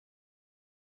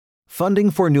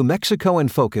Funding for New Mexico in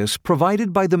Focus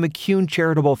provided by the McCune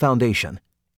Charitable Foundation.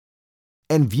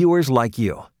 And viewers like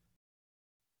you.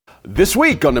 This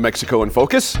week on New Mexico in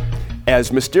Focus,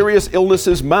 as mysterious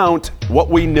illnesses mount, what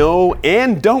we know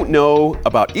and don't know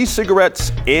about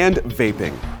e-cigarettes and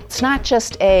vaping. It's not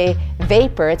just a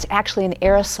vapor, it's actually an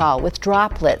aerosol with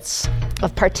droplets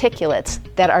of particulates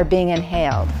that are being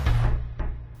inhaled.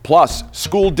 Plus,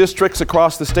 school districts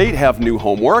across the state have new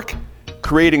homework,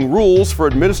 creating rules for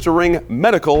administering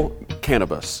medical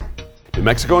cannabis. New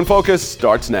Mexico in Focus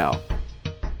starts now.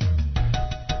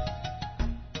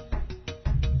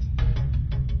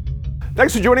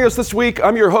 Thanks for joining us this week.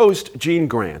 I'm your host, Gene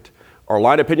Grant. Our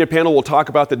Line Opinion panel will talk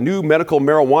about the new medical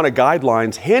marijuana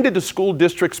guidelines handed to school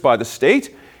districts by the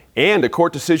state and a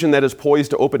court decision that is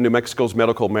poised to open New Mexico's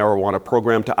medical marijuana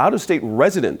program to out-of-state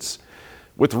residents.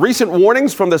 With recent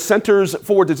warnings from the Centers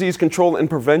for Disease Control and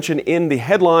Prevention in the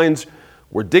headlines,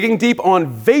 we're digging deep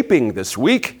on vaping this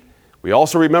week. We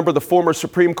also remember the former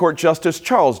Supreme Court Justice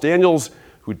Charles Daniels,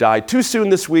 who died too soon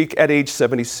this week at age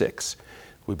 76.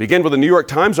 We begin with a New York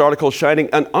Times article shining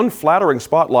an unflattering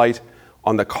spotlight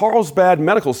on the Carlsbad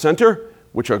Medical Center,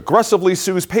 which aggressively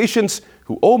sues patients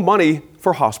who owe money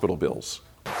for hospital bills.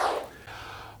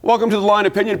 Welcome to the Line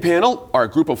Opinion panel, our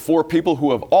group of 4 people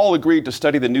who have all agreed to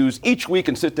study the news each week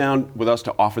and sit down with us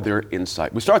to offer their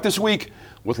insight. We start this week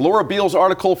with Laura Beale's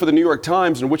article for the New York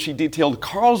Times in which she detailed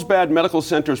Carlsbad Medical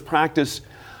Center's practice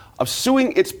of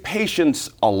suing its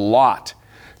patients a lot.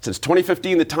 Since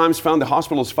 2015, the Times found the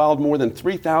hospital has filed more than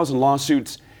 3,000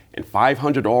 lawsuits and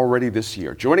 500 already this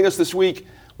year. Joining us this week,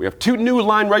 we have 2 new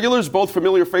Line regulars, both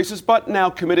familiar faces, but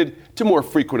now committed to more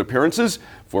frequent appearances.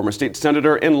 Former State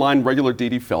Senator and Line regular Dee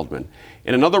Dee Feldman.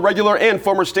 And another regular and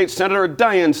former State Senator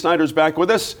Diane Snyder's back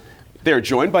with us. They're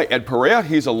joined by Ed Perea.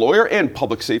 He's a lawyer and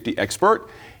public safety expert.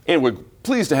 And we're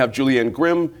pleased to have Julianne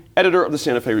Grimm, editor of the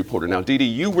Santa Fe Reporter. Now, Dee Dee,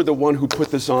 you were the one who put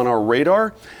this on our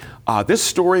radar. This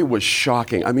story was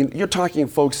shocking. I mean, you're talking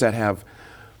folks that have,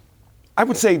 I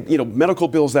would say, medical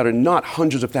bills that are not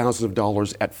hundreds of thousands of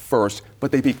dollars at first,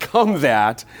 but they become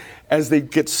that as they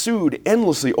get sued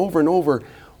endlessly over and over.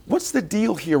 What's the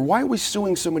deal here? Why are we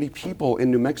suing so many people in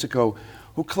New Mexico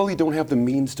who clearly don't have the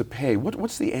means to pay?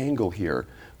 What's the angle here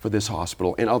for this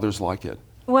hospital and others like it?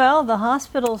 Well, the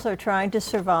hospitals are trying to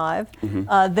survive.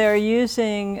 Mm-hmm. They're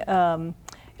using,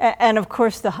 and of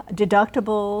course the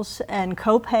deductibles and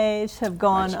co-pays have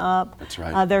gone up. That's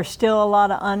right. There's still a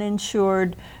lot of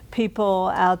uninsured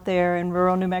people out there in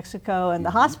rural New Mexico, and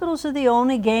the hospitals are the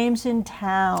only games in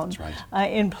town. That's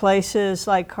right. In places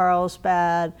like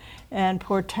Carlsbad and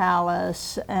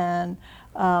Portales and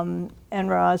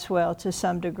Roswell to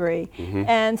some degree. Mm-hmm.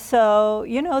 And so,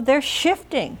 they're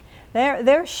shifting.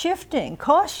 They're shifting.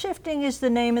 Cost shifting is the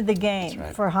name of the game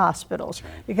for hospitals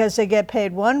because they get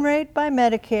paid one rate by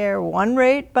Medicare, one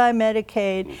rate by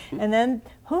Medicaid, and then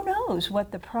who knows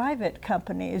what the private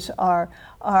companies are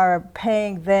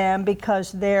paying them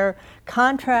because their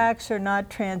contracts are not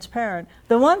transparent.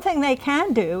 The one thing they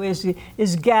can do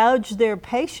is gouge their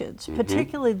patients,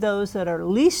 particularly those that are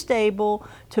least able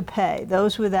to pay,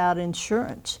 those without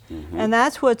insurance. And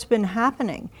that's what's been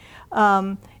happening.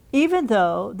 Even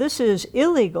though this is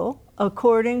illegal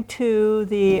according to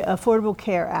the Affordable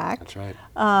Care Act. That's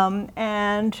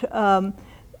right.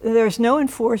 There's no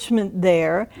enforcement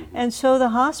there, and so the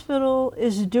hospital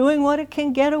is doing what it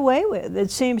can get away with, it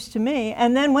seems to me.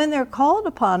 And then when they're called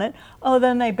upon it,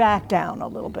 then they back down a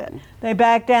little bit. They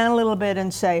back down a little bit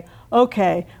and say,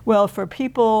 okay, well, for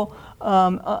people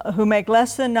who make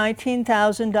less than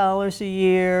 $19,000 a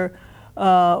year,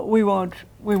 we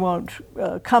won't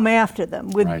come after them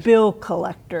with bill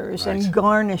collectors and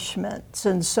garnishments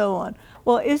and so on.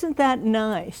 Well, isn't that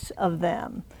nice of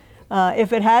them?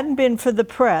 If it hadn't been for the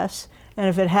press, and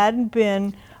if it hadn't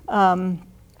been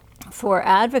for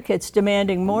advocates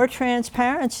demanding more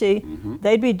transparency,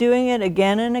 they'd be doing it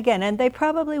again and again, and they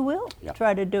probably will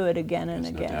try to do it again and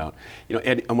again. No doubt.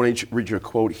 Ed, I want to read you a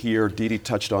quote here. Dee Dee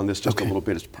touched on this just a little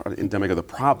bit. It's endemic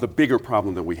of the bigger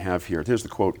problem that we have here. Here's the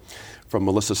quote from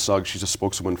Melissa Suggs. She's a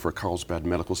spokeswoman for Carlsbad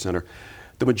Medical Center.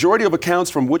 The majority of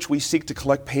accounts from which we seek to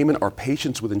collect payment are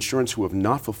patients with insurance who have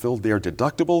not fulfilled their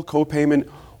deductible, co-payment,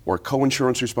 or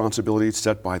co-insurance responsibilities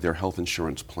set by their health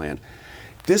insurance plan.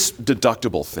 This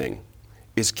deductible thing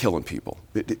is killing people.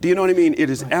 Do you know what I mean? It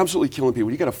is absolutely killing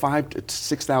people. You got a $5,000 to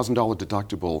 $6,000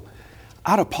 deductible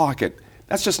out of pocket.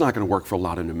 That's just not going to work for a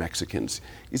lot of New Mexicans.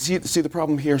 You see the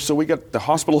problem here? So we got the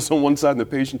hospitals on one side and the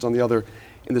patients on the other,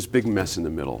 and this big mess in the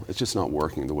middle. It's just not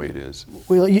working the way it is.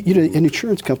 Well, and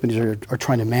insurance companies are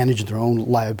trying to manage their own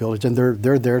liabilities, and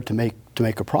they're there to to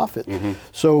make a profit.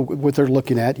 So what they're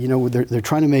looking at, they're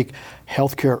trying to make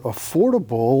healthcare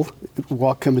affordable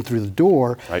while coming through the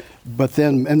door. Right. But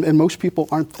then, and most people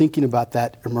aren't thinking about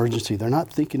that emergency. They're not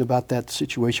thinking about that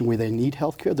situation where they need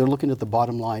healthcare. They're looking at the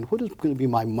bottom line. What is going to be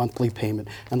my monthly payment?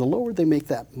 And the lower they make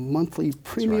that monthly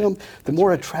premium, the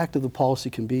more attractive the policy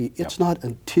can be. It's not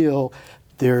until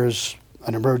there's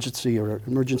an emergency or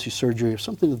emergency surgery or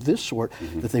something of this sort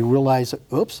that they realize that,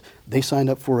 oops, they signed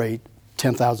up for a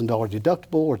 $10,000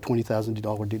 deductible or $20,000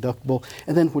 deductible,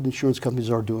 and then what insurance companies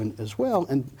are doing as well.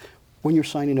 And when you're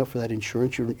signing up for that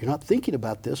insurance, you're not thinking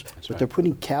about this, but they're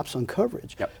putting caps on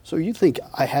coverage. So you think,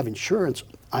 I have insurance,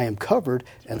 I am covered,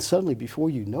 and suddenly before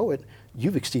you know it,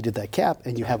 you've exceeded that cap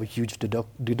and you have a huge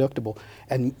deductible.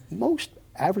 And most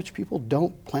average people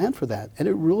don't plan for that, and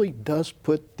it really does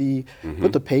put the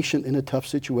patient in a tough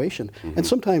situation. And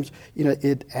sometimes,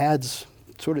 it adds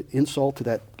sort of insult to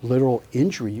that literal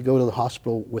injury. You go to the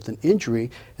hospital with an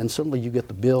injury, and suddenly you get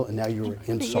the bill, and now you're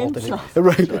insulted.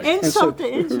 Insult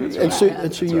to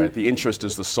injury. The interest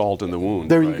is the salt in the wound.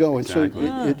 There you go, and so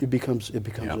it becomes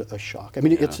a shock. I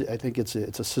mean, I think it's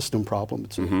a system problem.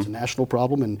 It's a national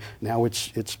problem, and now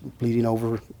it's bleeding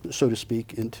over, so to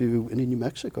speak, into New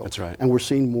Mexico. That's right. And we're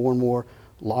seeing more and more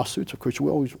lawsuits. Of course, we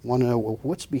always want to know, well,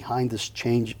 what's behind this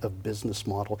change of business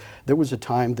model? There was a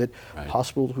time that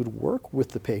hospitals would work with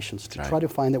the patients to try to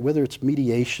find out whether it's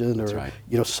mediation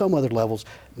or some other levels.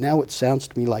 Now it sounds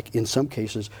to me like in some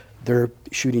cases they're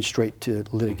shooting straight to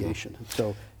litigation.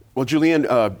 So. Well, Julianne,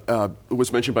 it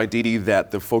was mentioned by Dee Dee that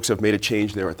the folks have made a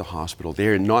change there at the hospital. They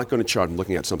are not going to charge, I'm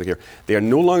looking at something here, they are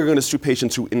no longer going to sue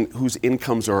patients whose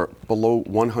incomes are below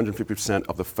 150%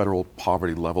 of the federal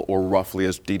poverty level, or roughly,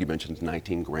 as Dee Dee mentioned,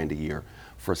 $19,000 a year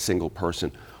for a single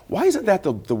person. Why isn't that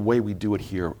the way we do it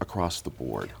here across the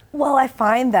board? Well, I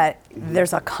find that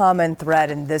there's a common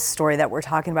thread in this story that we're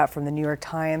talking about from the New York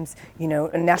Times.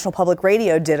 National Public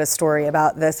Radio did a story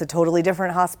about this, a totally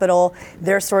different hospital.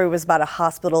 Their story was about a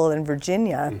hospital in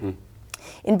Virginia.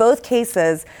 In both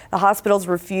cases, the hospitals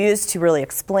refused to really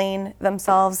explain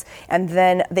themselves, and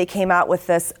then they came out with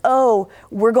this,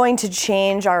 we're going to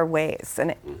change our ways.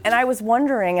 And I was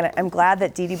wondering, and I'm glad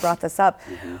that Dee Dee brought this up,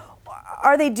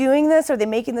 are they doing this? Are they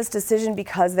making this decision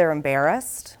because they're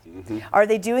embarrassed? Are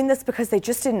they doing this because they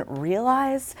just didn't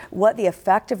realize what the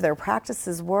effect of their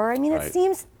practices were? I mean, it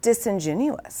seems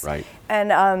disingenuous.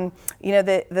 And,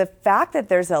 the fact that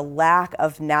there's a lack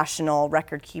of national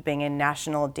record keeping and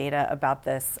national data about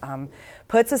this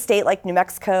puts a state like New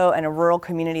Mexico and a rural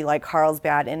community like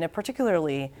Carlsbad in a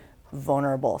particularly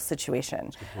vulnerable situation.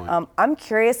 I'm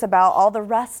curious about all the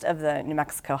rest of the New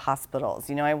Mexico hospitals.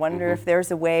 I wonder if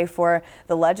there's a way for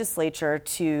the legislature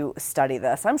to study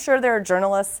this. I'm sure there are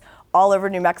journalists all over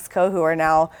New Mexico who are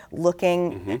now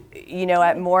looking,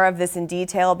 at more of this in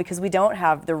detail, because we don't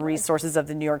have the resources of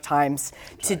the New York Times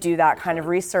to do that kind of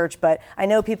research. But I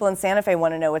know people in Santa Fe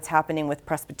want to know what's happening with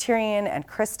Presbyterian and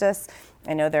Christus.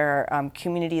 I know there are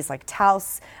communities like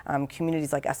Taos,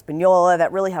 communities like Espanola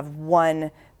that really have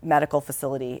one medical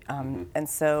facility. And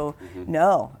so,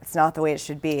 no, it's not the way it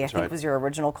should be. I think it was your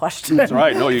original question. That's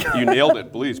right. No, you nailed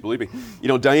it. Please, believe me.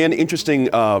 Diane, interesting,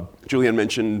 Julianne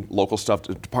mentioned local stuff.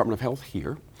 The Department of Health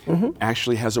here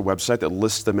actually has a website that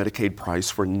lists the Medicaid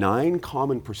price for 9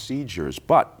 common procedures.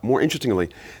 But more interestingly,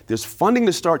 there's funding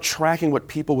to start tracking what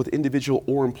people with individual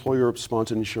or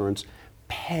employer-sponsored insurance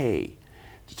pay.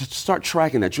 To start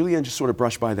tracking that. Julianne just sort of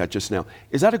brushed by that just now.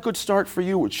 Is that a good start for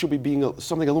you? Should we be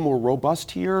something a little more robust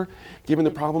here, given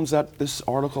the problems that this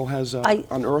article has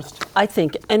unearthed? I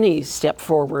think any step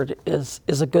forward is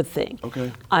a good thing.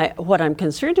 Okay. What I'm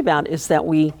concerned about is that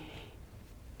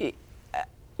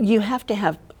you have to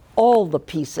have all the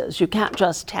pieces. You can't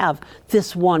just have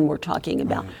this one we're talking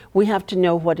about. We have to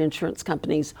know what insurance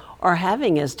companies are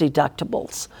having as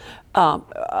deductibles.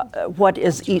 What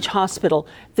is each hospital?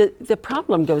 The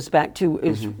problem goes back to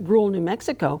is rural New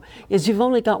Mexico is you've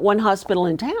only got one hospital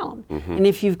in town, and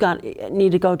if you've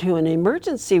need to go to an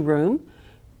emergency room,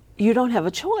 you don't have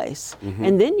a choice,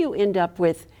 and then you end up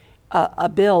with a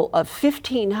bill of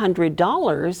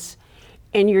 $1,500,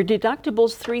 and your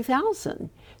deductible's $3,000.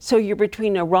 So you're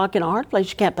between a rock and a hard place.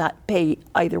 You can't pay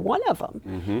either one of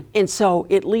them, and so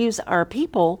it leaves our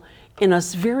people in a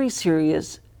very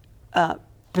serious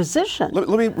position. Let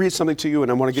me read something to you,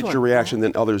 and I want to get your reaction,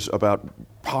 then others, about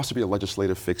possibly a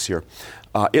legislative fix here.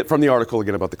 From the article,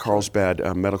 again, about the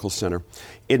Carlsbad Medical Center.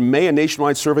 In May, a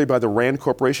nationwide survey by the RAND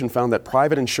Corporation found that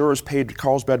private insurers paid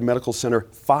Carlsbad Medical Center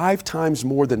 5 times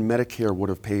more than Medicare would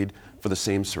have paid for the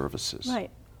same services.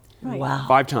 Right. Wow.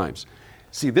 5 times.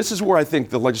 See, this is where I think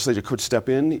the legislature could step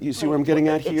in. You see where I'm getting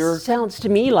at here? It sounds to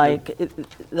me like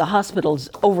the hospital's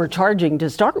overcharging to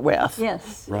start with.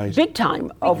 Yes. Right. Big time.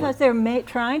 Because they're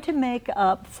trying to make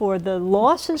up for the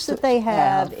losses that they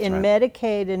have in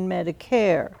Medicaid and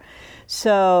Medicare.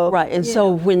 So Right, and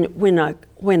so when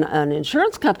an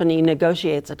insurance company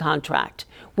negotiates a contract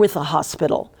with a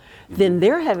hospital, then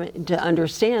they're having to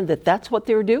understand that that's what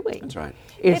they're doing. That's right.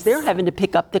 They're having to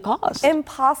pick up the cost.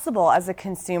 Impossible as a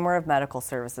consumer of medical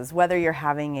services, whether you're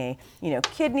having a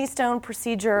kidney stone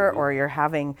procedure or you're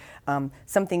having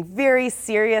something very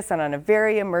serious and on a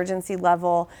very emergency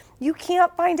level, you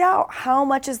can't find out how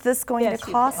much is this going to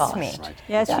cost me. Right.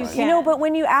 Yes, you can. But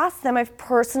when you ask them, I've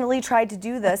personally tried to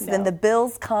do this, then the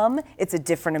bills come, it's a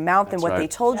different amount than what they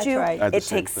told you. Right. It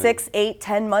takes 6, 8,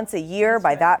 10 months, a year.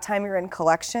 By that time you're in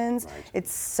collections.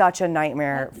 It's such a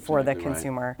nightmare for the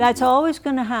consumer. That's always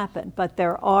going to happen, but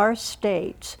there are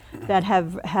states that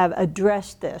have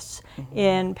addressed this.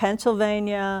 In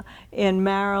Pennsylvania, in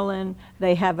Maryland,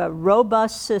 they have a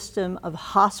robust system of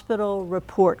hospital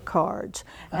report cards.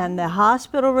 And the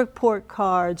hospital report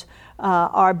cards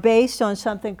are based on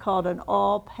something called an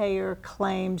all-payer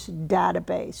claims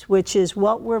database, which is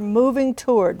what we're moving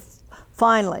toward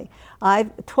finally.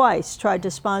 I've twice tried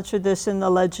to sponsor this in the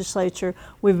legislature.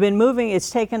 We've been moving,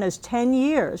 it's taken us 10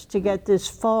 years to get this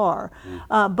far.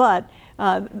 But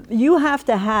you have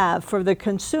to have, for the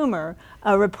consumer,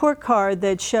 a report card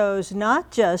that shows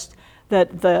not just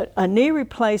that a knee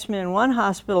replacement in one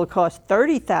hospital costs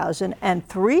 $30,000 and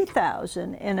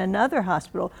 $3,000 in another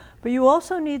hospital, but you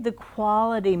also need the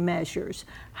quality measures.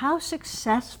 How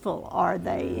successful are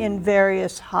they in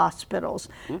various hospitals?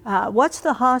 What's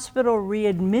the hospital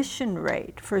readmission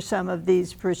rate for some of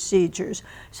these procedures?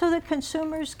 So that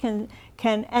consumers can,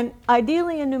 and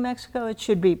ideally in New Mexico, it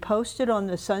should be posted on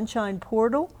the Sunshine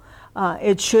Portal.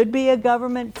 It should be a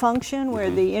government function where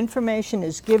the information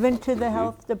is given to the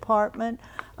health department.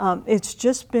 It's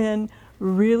just been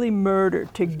really murder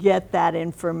to get that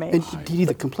information. And Dee,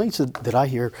 the complaints that I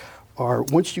hear are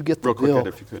once you get the Real quick, bill, Ed,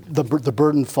 if you could. the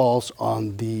burden falls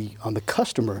on the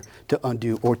customer to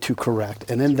undo or to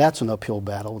correct, and then that's an uphill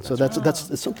battle. And so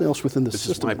that's something else within the This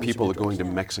system. is why people are going to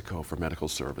Mexico for medical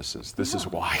services. This is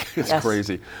why. It's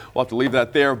crazy. We'll have to leave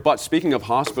that there. But speaking of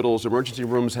hospitals, emergency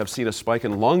rooms have seen a spike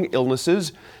in lung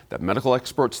illnesses that medical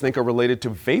experts think are related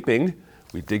to vaping.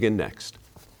 We dig in next.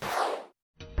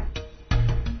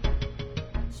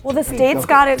 Well, the state's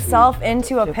got itself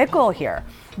into a pickle here.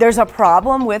 There's a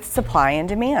problem with supply and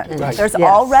demand. Right. There's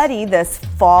already this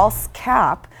false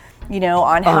cap,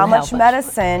 on how much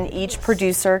medicine each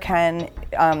producer can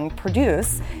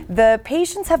produce. The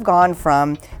patients have gone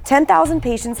from 10,000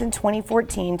 patients in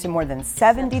 2014 to more than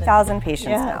 70,000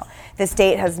 patients now. The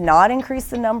state has not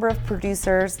increased the number of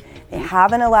producers. They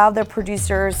haven't allowed their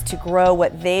producers to grow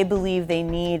what they believe they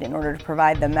need in order to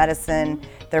provide the medicine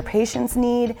their patients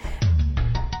need.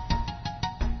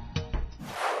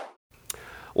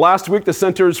 Last week, the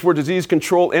Centers for Disease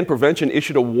Control and Prevention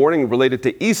issued a warning related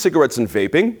to e-cigarettes and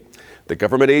vaping. The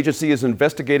government agency is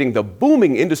investigating the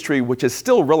booming industry, which is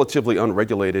still relatively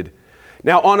unregulated.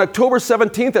 Now, on October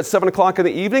 17th at 7 o'clock in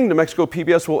the evening, New Mexico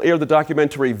PBS will air the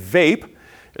documentary Vape.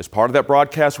 As part of that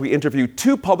broadcast, we interviewed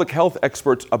 2 public health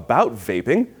experts about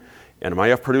vaping.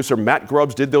 NMIF producer Matt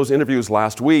Grubbs did those interviews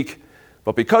last week.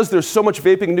 But because there's so much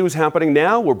vaping news happening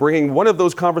now, we're bringing one of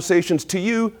those conversations to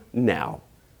you now.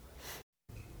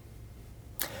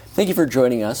 Thank you for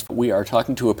joining us. We are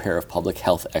talking to a pair of public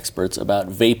health experts about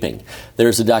vaping.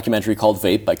 There's a documentary called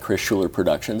Vape by Chris Schuler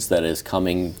Productions that is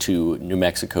coming to New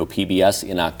Mexico PBS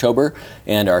in October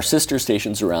and our sister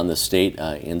stations around the state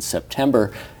in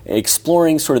September,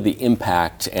 exploring sort of the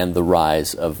impact and the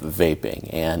rise of vaping.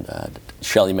 And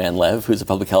Shelley Manlev, who's a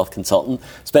public health consultant,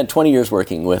 spent 20 years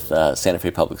working with Santa Fe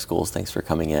Public Schools. Thanks for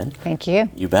coming in. Thank you.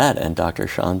 You bet. And Dr.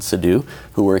 Sean Sadhu,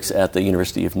 who works at the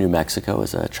University of New Mexico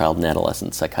as a child and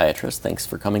adolescent psychiatrist. Thanks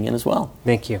for coming in as well.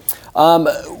 Thank you.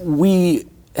 We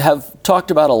have talked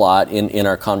about a lot in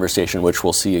our conversation, which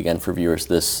we'll see again for viewers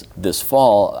this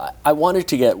fall. I wanted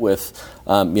to get with,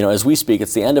 as we speak,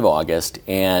 it's the end of August,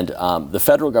 and the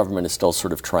federal government is still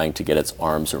sort of trying to get its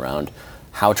arms around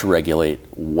how to regulate,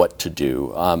 what to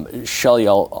do. Shelley,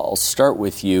 I'll start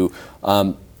with you.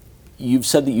 You've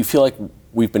said that you feel like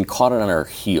we've been caught on our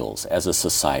heels as a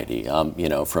society,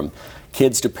 from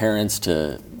kids to parents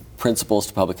to principals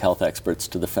to public health experts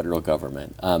to the federal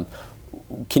government.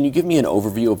 Can you give me an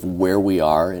overview of where we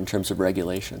are in terms of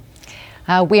regulation?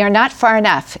 We are not far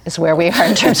enough is where we are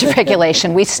in terms of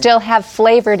regulation. We still have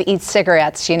flavored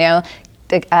e-cigarettes,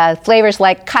 flavors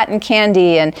like cotton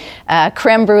candy and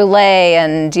creme brulee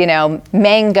and,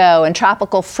 mango and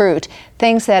tropical fruit,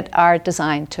 things that are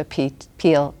designed to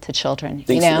appeal to children.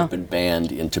 Things that have been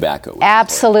banned in tobacco.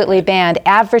 Absolutely banned.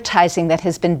 Advertising that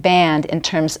has been banned in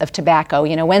terms of tobacco.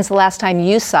 When's the last time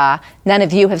you saw, none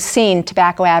of you have seen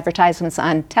tobacco advertisements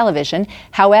on television.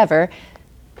 However,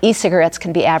 e-cigarettes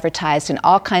can be advertised in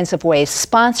all kinds of ways.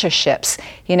 Sponsorships,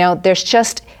 there's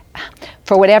just,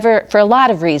 for a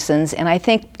lot of reasons, and I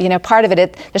think, part of it,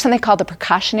 there's something called the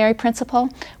precautionary principle,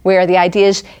 where the idea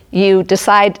is you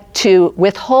decide to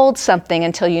withhold something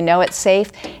until you know it's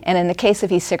safe. And in the case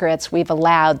of e-cigarettes, we've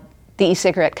allowed the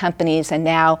e-cigarette companies, and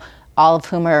now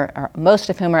most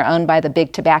of whom are owned by the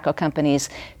big tobacco companies,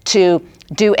 to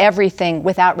do everything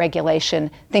without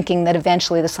regulation, thinking that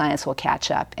eventually the science will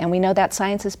catch up. And we know that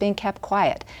science is being kept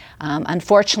quiet.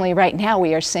 Unfortunately, right now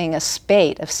we are seeing a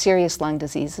spate of serious lung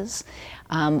diseases.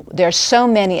 There are so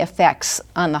many effects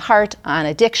on the heart, on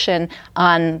addiction,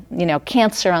 on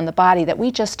cancer, on the body, that we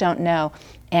just don't know.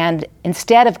 And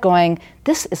instead of going,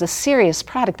 this is a serious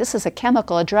product, this is a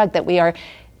chemical, a drug that we are,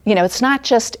 it's not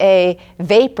just a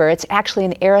vapor, it's actually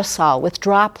an aerosol with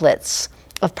droplets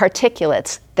of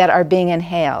particulates that are being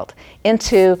inhaled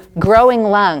into growing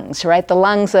lungs, right? The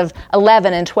lungs of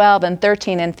 11 and 12 and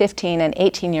 13 and 15 and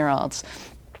 18-year-olds.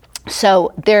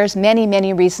 So there's many,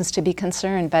 many reasons to be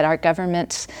concerned, but our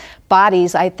government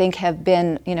bodies, I think, have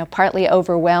been, partly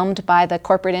overwhelmed by the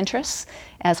corporate interests,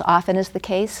 as often is the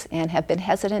case, and have been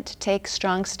hesitant to take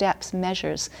strong steps,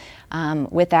 measures,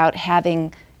 without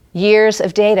having years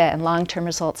of data, and long-term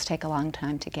results take a long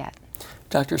time to get.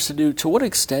 Dr. Sadhu, to what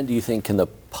extent do you think can the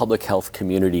public health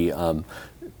community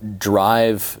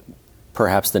drive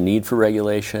perhaps the need for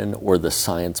regulation or the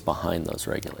science behind those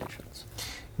regulations?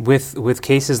 With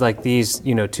cases like these,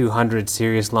 200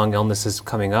 serious lung illnesses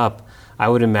coming up, I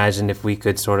would imagine if we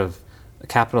could sort of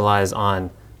capitalize on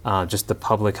just the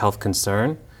public health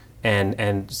concern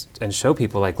and show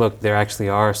people, like, look, there actually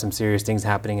are some serious things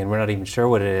happening and we're not even sure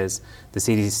what it is. The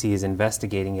CDC is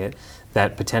investigating it,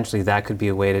 that potentially that could be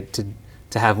a way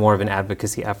to have more of an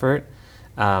advocacy effort.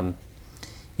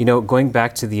 Going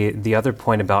back to the other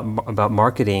point about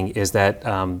marketing is that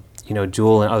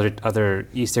Juul and other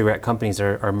e-cigarette companies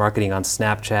are marketing on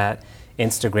Snapchat,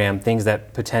 Instagram, things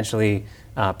that potentially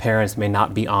parents may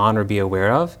not be on or be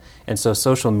aware of. And so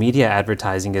social media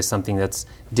advertising is something that's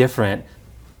different,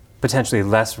 potentially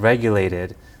less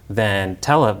regulated than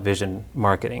television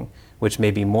marketing, which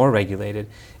may be more regulated.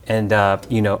 And a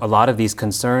lot of these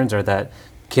concerns are that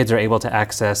kids are able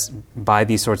to buy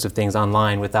these sorts of things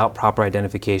online without proper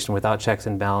identification, without checks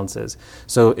and balances.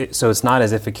 So it's not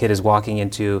as if a kid is walking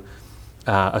into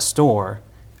a store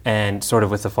and sort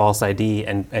of with a false ID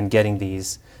and getting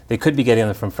these. They could be getting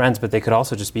them from friends, but they could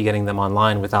also just be getting them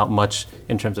online without much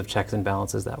in terms of checks and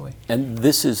balances that way. And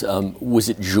this is, was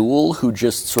it Juul who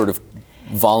just sort of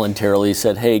voluntarily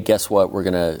said, hey, guess what, we're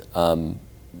going to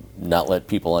not let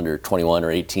people under 21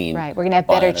 or 18. Right, we're going to have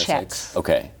better checks.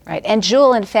 Okay. Right, and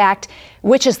Juul, in fact,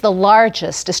 which is the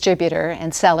largest distributor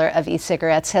and seller of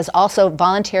e-cigarettes, has also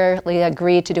voluntarily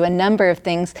agreed to do a number of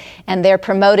things, and they're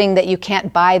promoting that you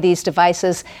can't buy these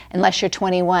devices unless you're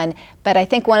 21. But I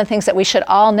think one of the things that we should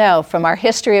all know from our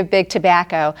history of big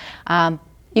tobacco,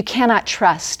 you cannot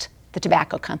trust the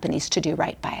tobacco companies to do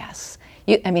right by us.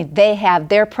 They have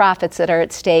their profits that are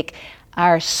at stake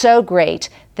are so great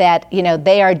that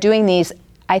they are doing these,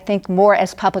 I think, more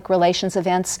as public relations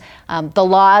events. The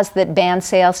laws that ban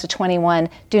sales to 21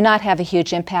 do not have a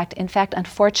huge impact. In fact,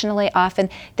 unfortunately, often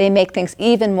they make things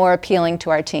even more appealing to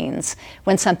our teens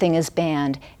when something is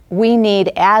banned. We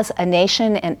need, as a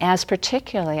nation and as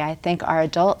particularly, I think, our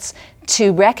adults,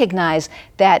 to recognize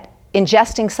that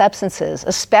ingesting substances,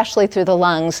 especially through the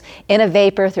lungs, in a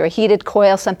vapor, through a heated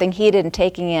coil, something heated and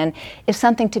taking in, is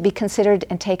something to be considered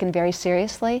and taken very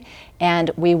seriously.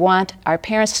 And we want our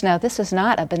parents to know this is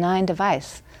not a benign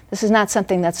device. This is not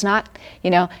something that's not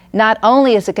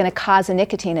only is it going to cause a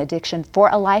nicotine addiction for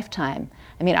a lifetime.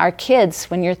 Our kids,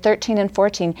 when you're 13 and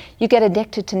 14, you get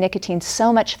addicted to nicotine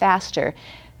so much faster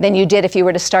than you did if you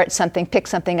were to pick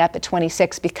something up at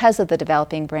 26 because of the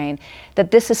developing brain,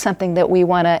 that this is something that we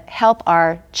want to help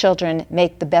our children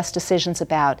make the best decisions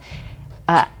about.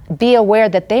 Be aware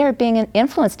that they are being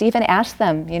influenced. Even ask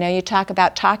them, you talk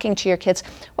about talking to your kids,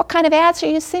 what kind of ads are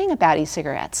you seeing about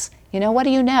e-cigarettes? What do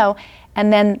you know?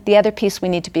 And then the other piece we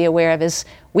need to be aware of is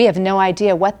we have no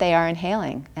idea what they are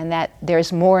inhaling, and that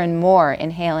there's more and more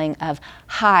inhaling of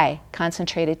high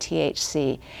concentrated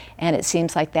THC. And it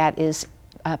seems like that is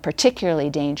particularly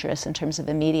dangerous in terms of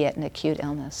immediate and acute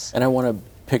illness. And I want to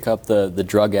pick up the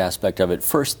drug aspect of it.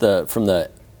 First, from the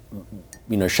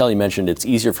Shelley mentioned it's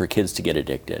easier for kids to get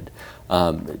addicted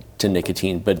to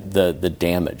nicotine, but the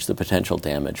damage, the potential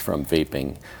damage from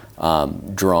vaping,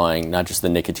 drawing not just the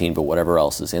nicotine but whatever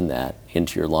else is in that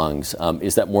into your lungs,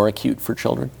 is that more acute for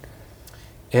children?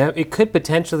 Yeah, it could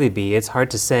potentially be. It's hard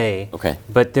to say. Okay.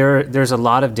 But there's a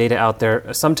lot of data out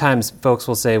there. Sometimes folks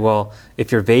will say, well,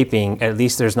 if you're vaping, at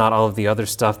least there's not all of the other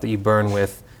stuff that you burn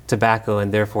with tobacco,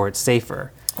 and therefore it's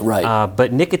safer. Right.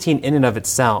 But nicotine in and of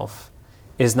itself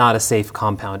is not a safe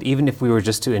compound. Even if we were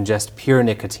just to ingest pure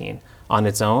nicotine on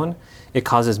its own, it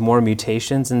causes more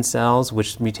mutations in cells,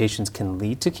 which mutations can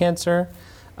lead to cancer.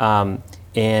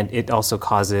 And it also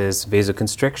causes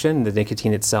vasoconstriction, the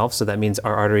nicotine itself, so that means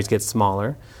our arteries get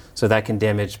smaller. So that can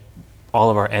damage all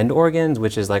of our end organs,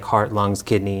 which is like heart, lungs,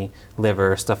 kidney,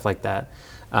 liver, stuff like that.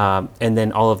 And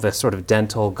then all of the sort of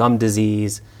dental gum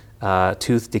disease,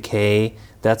 tooth decay,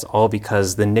 that's all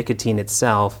because the nicotine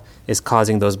itself is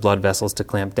causing those blood vessels to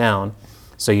clamp down.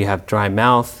 So you have dry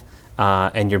mouth,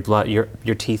 and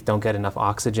your teeth don't get enough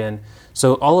oxygen.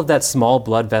 So all of that small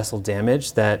blood vessel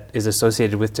damage that is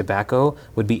associated with tobacco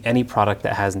would be any product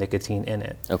that has nicotine in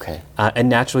it. Okay. And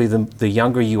naturally, the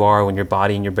younger you are, when your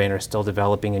body and your brain are still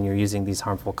developing and you're using these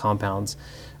harmful compounds,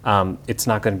 it's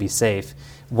not going to be safe.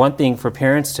 One thing for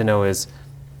parents to know is,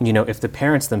 if the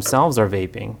parents themselves are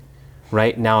vaping,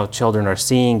 right now children are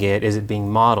seeing it, is it being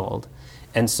modeled?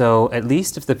 And so at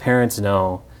least if the parents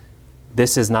know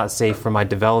this is not safe for my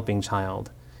developing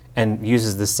child, and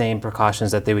uses the same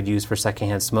precautions that they would use for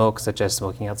secondhand smoke, such as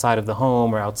smoking outside of the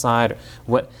home or outside.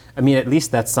 At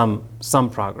least that's some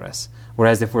progress.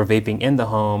 Whereas if we're vaping in the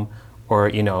home, or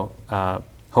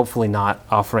hopefully not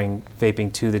offering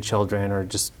vaping to the children, or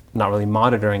just not really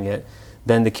monitoring it,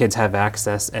 then the kids have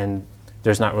access, and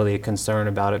there's not really a concern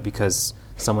about it because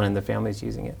someone in the family is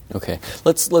using it. Okay,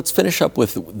 let's finish up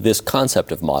with this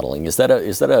concept of modeling. Is that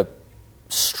a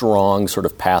strong sort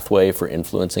of pathway for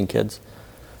influencing kids?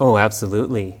 Oh,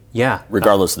 absolutely. Yeah.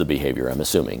 Regardless of the behavior, I'm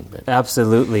assuming. But.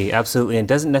 Absolutely. And it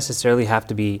doesn't necessarily have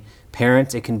to be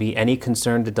parents. It can be any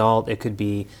concerned adult. It could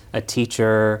be a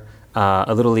teacher,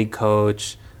 a Little League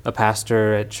coach, a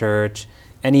pastor at church,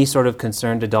 any sort of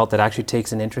concerned adult that actually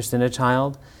takes an interest in a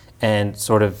child, and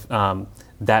sort of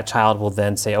that child will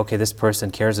then say, okay, this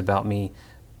person cares about me.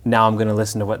 Now I'm going to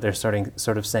listen to what they're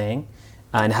sort of saying.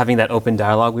 And having that open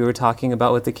dialogue we were talking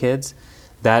about with the kids,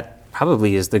 that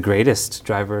probably is the greatest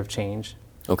driver of change.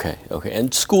 Okay.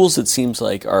 And schools, it seems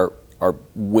like, are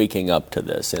waking up to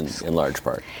this in large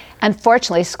part.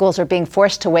 Unfortunately, schools are being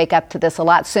forced to wake up to this a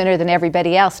lot sooner than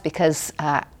everybody else, because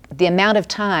the amount of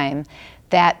time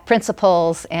that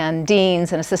principals and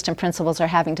deans and assistant principals are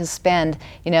having to spend,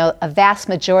 a vast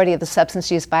majority of the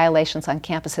substance use violations on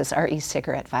campuses are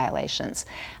e-cigarette violations.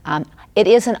 It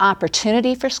is an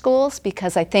opportunity for schools,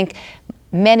 because I think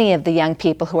many of the young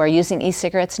people who are using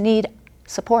e-cigarettes need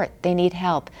support. They need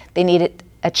help. They need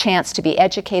a chance to be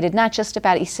educated, not just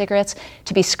about e-cigarettes,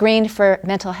 to be screened for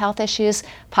mental health issues,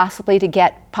 possibly to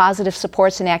get positive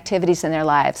supports and activities in their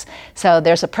lives. So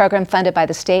there's a program funded by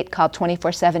the state called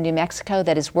 24/7 New Mexico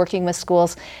that is working with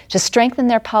schools to strengthen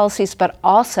their policies, but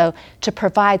also to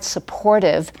provide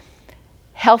supportive,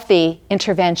 healthy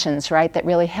interventions, right, that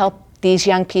really help these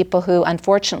young people who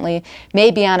unfortunately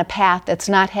may be on a path that's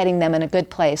not heading them in a good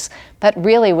place, but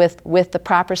really with the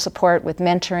proper support, with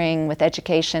mentoring, with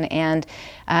education, and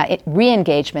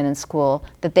re-engagement in school,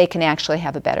 that they can actually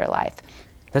have a better life.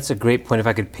 That's a great point. If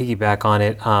I could piggyback on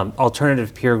it,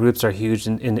 alternative peer groups are huge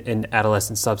in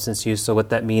adolescent substance use. So what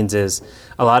that means is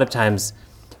a lot of times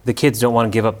the kids don't want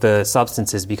to give up the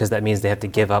substances because that means they have to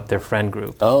give up their friend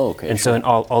group. Oh, okay. And so an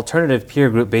alternative peer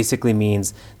group basically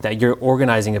means that you're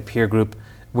organizing a peer group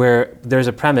where there's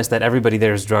a premise that everybody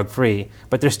there is drug-free,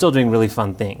 but they're still doing really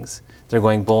fun things. They're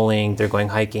going bowling, they're going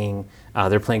hiking,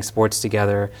 they're playing sports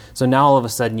together. So now all of a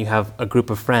sudden you have a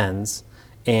group of friends,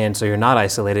 and so you're not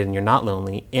isolated and you're not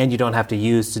lonely, and you don't have to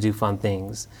use to do fun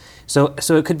things. So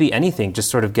it could be anything, just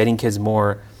sort of getting kids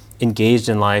more engaged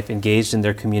in life, engaged in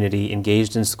their community,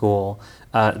 engaged in school.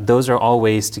 Those are all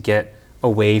ways to get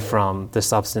away from the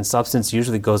substance. Substance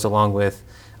usually goes along with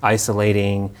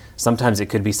isolating. Sometimes it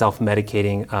could be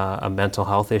self-medicating a mental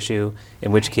health issue,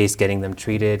 in which case getting them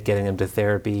treated, getting them to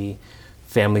therapy,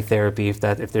 family therapy if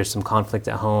there's some conflict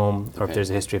at home, or if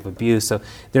there's a history of abuse. So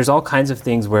there's all kinds of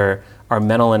things where our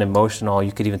mental and emotional,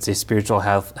 you could even say spiritual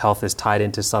health is tied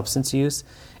into substance use.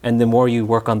 And the more you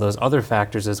work on those other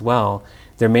factors as well,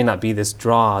 there may not be this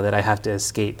draw that I have to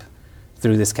escape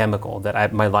through this chemical,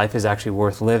 that my life is actually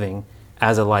worth living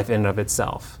as a life in and of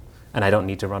itself, and I don't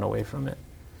need to run away from it.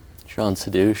 Shawn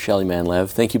Sadhu, Shelley Manlev,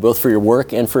 thank you both for your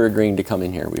work and for agreeing to come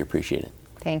in here. We appreciate it.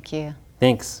 Thank you.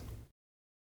 Thanks.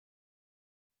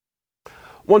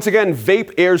 Once again,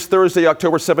 Vape airs Thursday,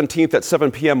 October 17th at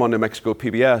 7 p.m. on New Mexico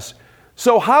PBS.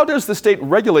 So how does the state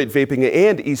regulate vaping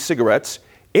and e-cigarettes,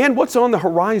 and what's on the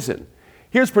horizon?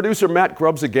 Here's producer Matt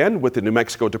Grubbs again with the New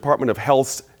Mexico Department of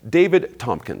Health's David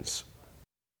Tompkins.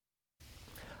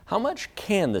 How much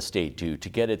can the state do to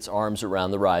get its arms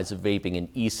around the rise of vaping and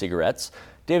e-cigarettes?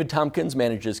 David Tompkins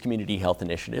manages community health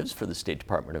initiatives for the State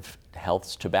Department of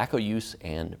Health's Tobacco Use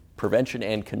and Prevention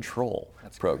and Control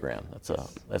program. That's a,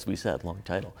 as we said, long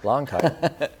title. Long title.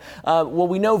 Well,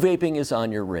 we know vaping is on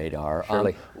your radar.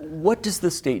 Surely. What does the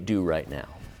state do right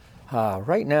now?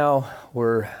 Right now,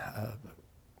 we're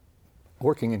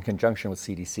working in conjunction with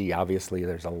CDC. Obviously,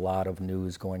 there's a lot of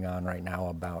news going on right now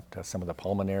about some of the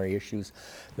pulmonary issues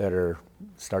that are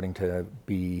starting to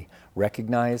be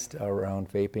recognized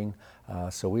around vaping.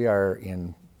 So we are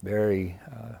in very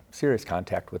serious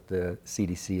contact with the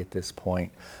CDC at this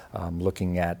point,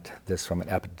 looking at this from an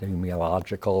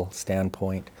epidemiological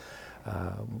standpoint,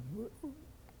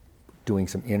 doing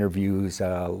some interviews,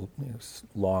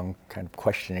 long kind of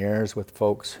questionnaires with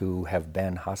folks who have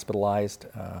been hospitalized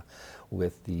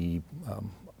with the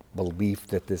belief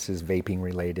that this is vaping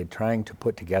related, trying to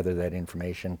put together that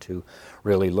information to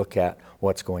really look at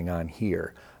what's going on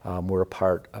here. We're a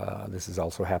part, this is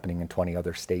also happening in 20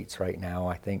 other states right now,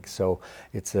 I think. So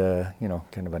it's a,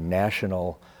 kind of a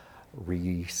national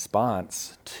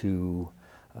response to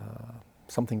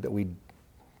something that we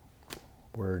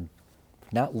were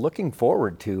not looking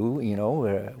forward to, we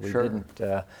Sure.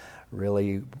 didn't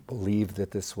really believe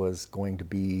that this was going to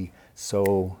be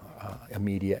so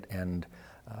immediate and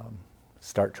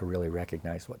start to really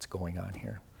recognize what's going on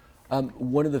here.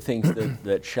 One of the things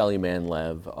that Shelley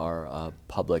Manlev, our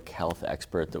public health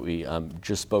expert that we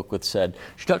just spoke with, said,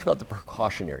 she talked about the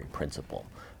precautionary principle.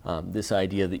 This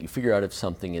idea that you figure out if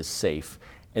something is safe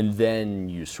and then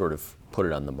you sort of put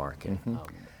it on the market. Mm-hmm.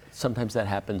 Sometimes that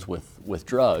happens with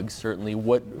drugs, certainly.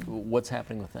 What's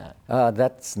happening with that?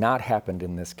 That's not happened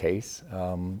in this case.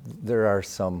 There are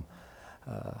some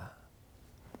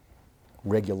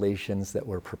regulations that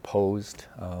were proposed,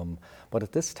 but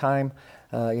at this time,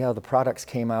 the products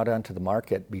came out onto the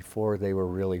market before they were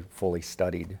really fully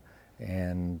studied.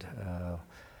 And,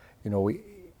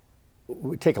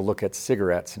 we take a look at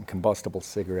cigarettes and combustible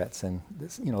cigarettes, and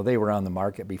this, they were on the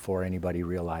market before anybody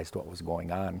realized what was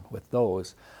going on with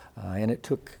those. And it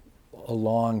took a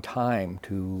long time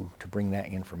to bring that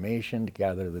information, to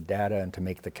gather the data, and to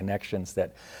make the connections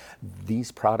that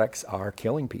these products are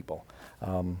killing people.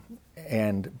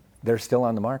 And they're still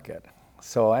on the market.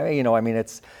 So,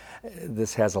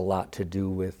 this has a lot to do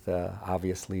with,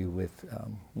 obviously, with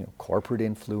corporate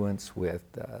influence, with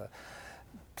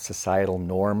societal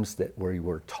norms that we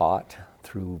were taught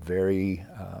through very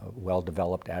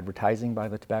well-developed advertising by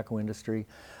the tobacco industry.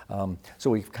 So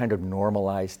we've kind of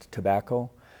normalized tobacco.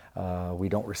 We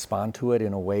don't respond to it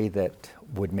in a way that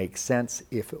would make sense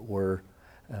if it were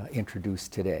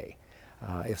introduced today.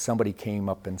 If somebody came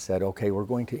up and said, okay, we're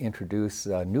going to introduce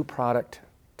a new product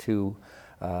to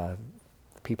the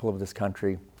people of this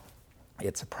country,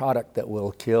 it's a product that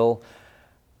will kill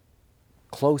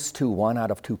close to 1 out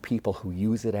of 2 people who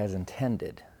use it as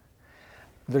intended,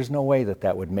 there's no way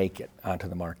that would make it onto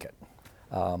the market.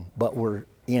 But we're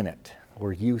in it.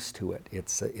 We're used to it.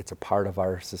 It's a part of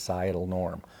our societal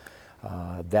norm.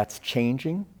 That's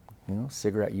changing.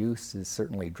 Cigarette use is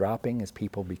certainly dropping as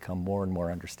people become more and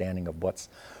more understanding of what's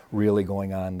really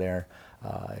going on there.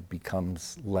 It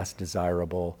becomes less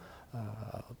desirable.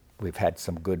 We've had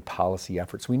some good policy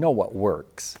efforts. We know what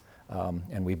works,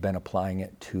 and we've been applying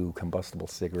it to combustible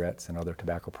cigarettes and other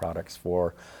tobacco products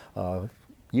for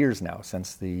years now,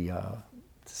 since the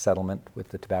settlement with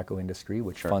the tobacco industry,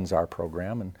 which funds our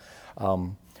program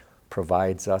and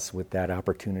provides us with that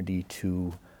opportunity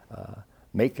to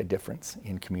make a difference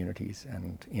in communities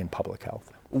and in public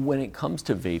health. When it comes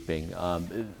to vaping,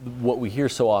 what we hear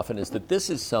so often is that this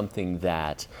is something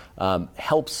that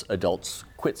helps adults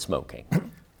quit smoking.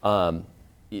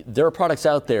 There are products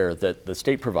out there that the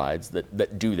state provides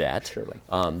that do that, Surely.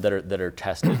 that are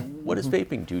tested. What does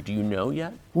vaping do? Do you know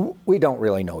yet? We don't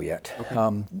really know yet.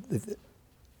 Okay.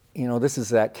 This is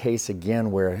that case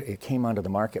again where it came onto the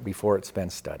market before it's been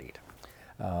studied.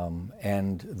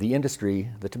 And the industry,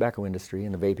 the tobacco industry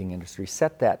and the vaping industry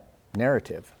set that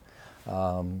narrative.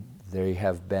 They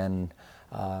have been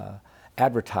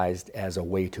advertised as a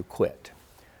way to quit.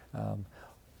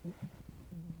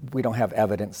 We don't have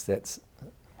evidence that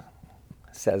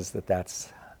says that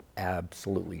that's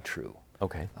absolutely true.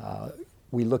 Okay.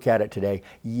 We look at it today.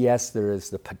 Yes, there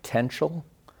is the potential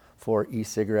for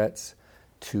e-cigarettes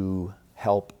to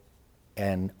help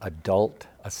an adult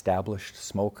established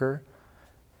smoker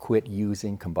quit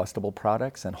using combustible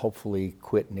products and hopefully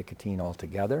quit nicotine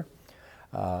altogether.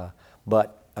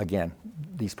 But again,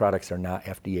 these products are not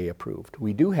FDA approved.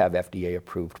 We do have FDA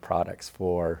approved products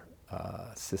for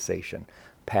cessation: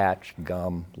 patch,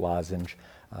 gum, lozenge.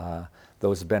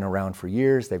 Those have been around for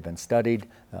years. They've been studied.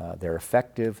 They're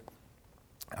effective.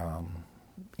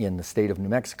 In the state of New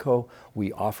Mexico,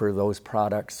 we offer those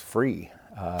products free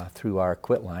through our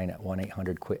Quit line at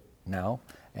 1-800-QUIT-NOW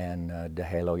and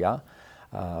Déjalo Ya.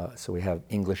 So we have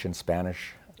English and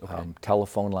Spanish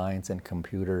telephone lines and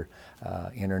computer,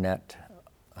 internet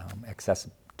access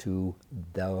to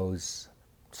those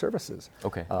services.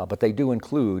 Okay. But they do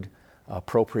include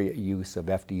appropriate use of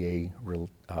FDA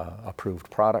approved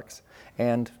products,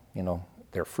 and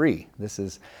they're free. This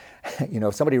is,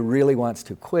 if somebody really wants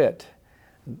to quit,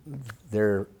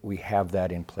 we have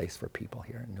that in place for people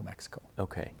here in New Mexico.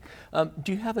 Okay.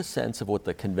 Do you have a sense of what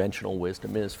the conventional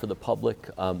wisdom is for the public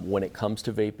when it comes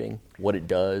to vaping? What it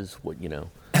does?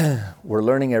 We're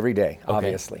learning every day, Okay.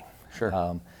 obviously.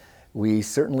 Sure. We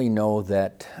certainly know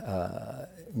that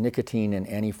nicotine in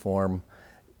any form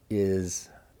is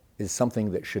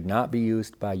something that should not be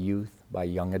used by youth, by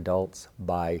young adults,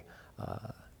 by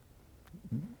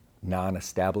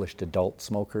non-established adult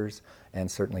smokers, and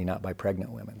certainly not by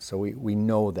pregnant women. So we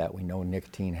know that. We know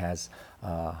nicotine has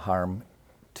harm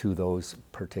to those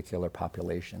particular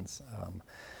populations.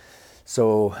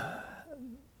 So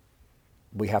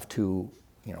we have to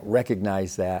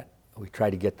recognize that. We try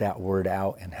to get that word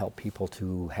out and help people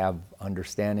to have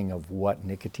understanding of what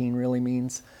nicotine really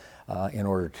means in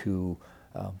order to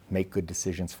make good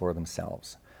decisions for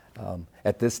themselves.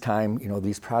 At this time,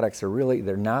 these products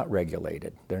they're not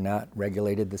regulated. They're not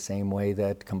regulated the same way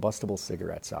that combustible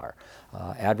cigarettes are.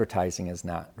 Advertising is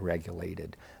not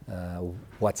regulated.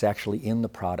 What's actually in the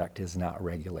product is not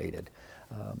regulated.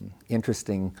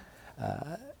 Interesting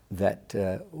that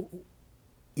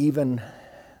even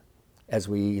as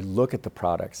we look at the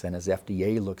products and as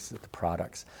FDA looks at the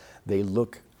products, they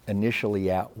look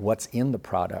initially at what's in the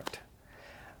product.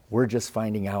 We're just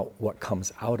finding out what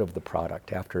comes out of the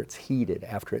product after it's heated,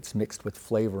 after it's mixed with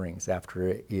flavorings, after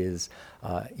it is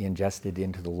ingested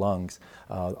into the lungs.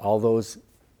 All those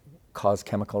cause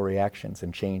chemical reactions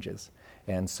and changes.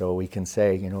 And so we can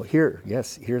say,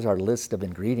 here's our list of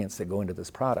ingredients that go into this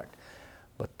product.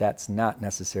 But that's not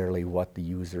necessarily what the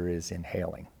user is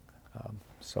inhaling.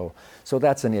 So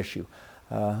that's an issue.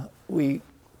 We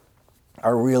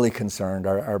are really concerned.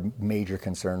 Our major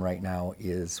concern right now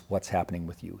is what's happening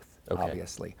with youth,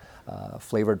 obviously.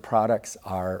 Flavored products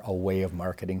are a way of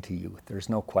marketing to youth. There's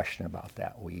no question about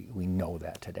that. We know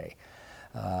that today.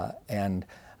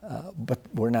 But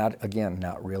we're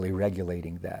not really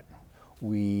regulating that.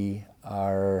 We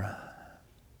are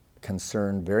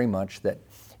concerned very much that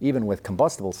even with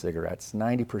combustible cigarettes,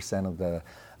 90% of the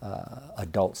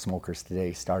adult smokers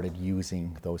today started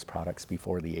using those products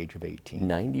before the age of 18.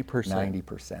 90%?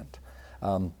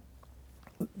 90%.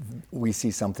 We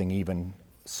see something even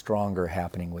stronger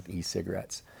happening with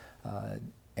e-cigarettes.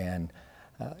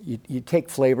 You take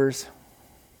flavors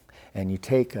and you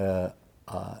take an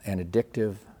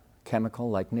addictive chemical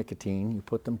like nicotine, you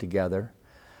put them together,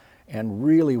 and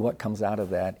really what comes out of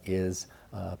that is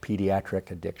pediatric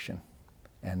addiction.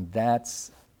 And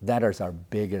that is our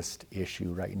biggest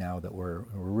issue right now that we're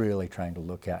really trying to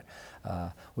look at.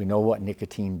 We know what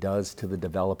nicotine does to the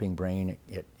developing brain.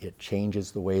 It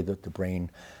changes the way that the brain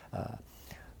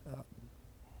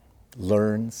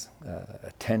learns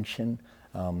attention.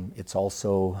 It's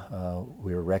also,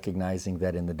 we're recognizing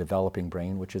that in the developing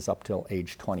brain, which is up till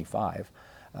age 25,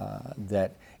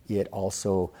 that it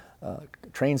also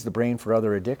trains the brain for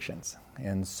other addictions.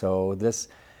 And so this,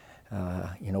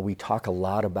 we talk a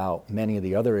lot about many of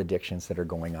the other addictions that are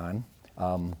going on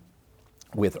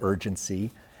with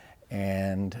urgency,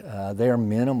 and they are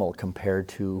minimal compared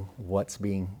to what's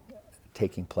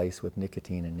taking place with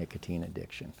nicotine and nicotine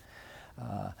addiction.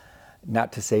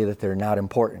 Not to say that they're not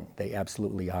important, they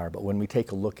absolutely are, but when we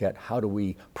take a look at how do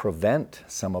we prevent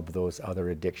some of those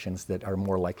other addictions that are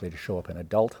more likely to show up in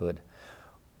adulthood,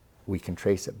 we can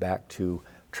trace it back to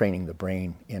training the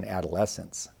brain in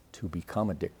adolescence to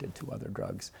become addicted to other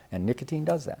drugs, and nicotine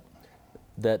does that.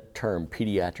 That term,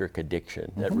 pediatric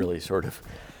addiction, that really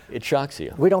it shocks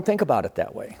you. We don't think about it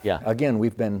that way. Yeah. Again,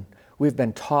 we've been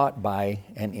taught by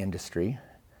an industry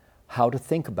how to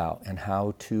think about and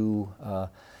how to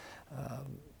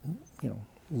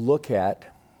look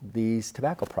at these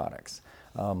tobacco products.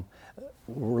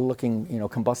 We're looking,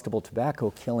 combustible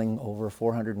tobacco killing over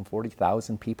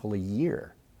 440,000 people a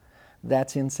year.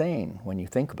 That's insane when you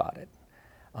think about it.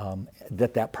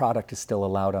 That product is still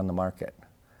allowed on the market.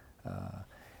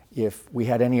 if we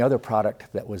had any other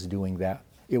product that was doing that,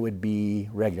 it would be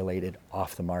regulated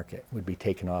off the market, would be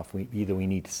taken off. Either we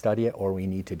need to study it or we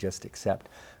need to just accept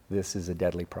this is a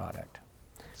deadly product.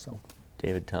 So,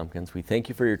 David Tompkins, we thank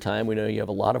you for your time. We know you have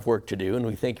a lot of work to do, and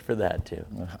we thank you for that too.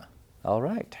 All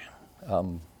right.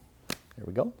 Here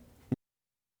we go.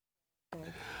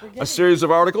 A series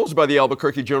of articles by the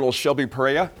Albuquerque Journal's Shelby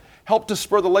Perea helped to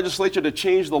spur the legislature to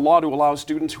change the law to allow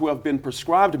students who have been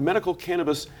prescribed medical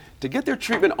cannabis to get their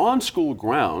treatment on school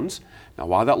grounds. Now,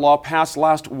 while that law passed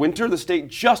last winter, the state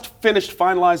just finished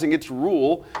finalizing its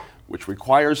rule, which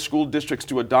requires school districts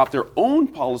to adopt their own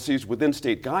policies within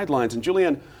state guidelines. And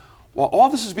Julianne, while all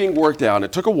this is being worked out, and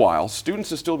it took a while,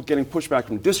 students are still getting pushback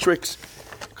from districts.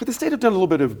 Could the state have done a little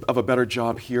bit of a better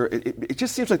job here? It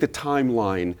just seems like the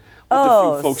timeline with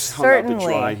the few folks hung out to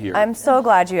dry here. I'm so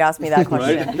glad you asked me that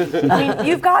question. I mean,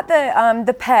 you've got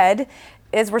the PED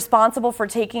is responsible for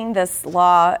taking this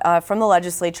law from the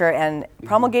legislature and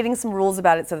promulgating some rules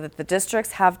about it so that the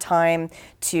districts have time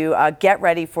to get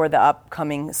ready for the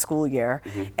upcoming school year.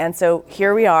 And so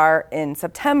here we are in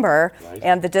September,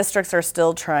 and the districts are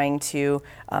still trying to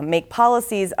make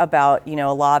policies about,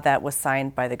 a law that was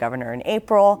signed by the governor in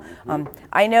April.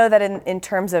 I know that in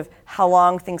terms of how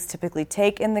long things typically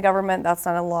take in the government, that's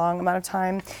not a long amount of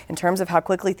time. In terms of how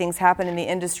quickly things happen in the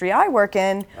industry I work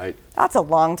in, that's a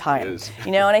long time.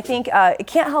 And I think it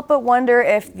can't help but wonder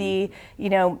if the,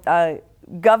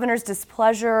 governor's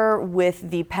displeasure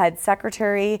with the PED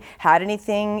secretary had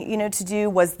anything, to do.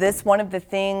 Was this one of the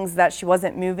things that she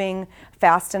wasn't moving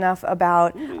fast enough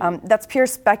about? That's pure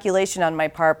speculation on my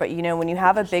part, but when you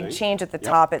have a big change at the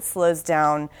top, it slows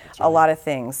down a lot of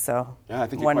things. So yeah, I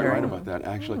think you're quite right about that,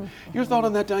 actually. Your thought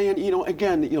on that, Diane?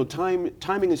 Again,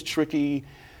 timing is tricky.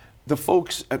 The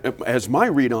folks, as my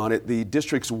read on it, the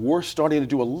districts were starting to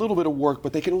do a little bit of work,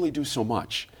 but they can only do so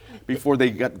much before they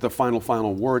get the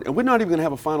final word. And we're not even going to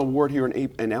have a final word here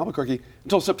in Albuquerque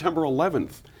until September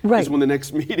 11th. Is when the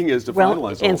next meeting is to finalize all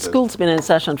this. And school's been in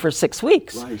session for 6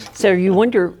 weeks. So you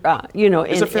wonder,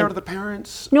 Is it fair to the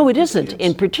parents? No, it isn't.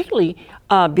 And particularly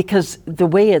because the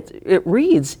way it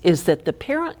reads is that the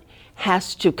parent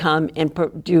has to come and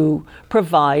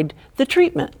provide the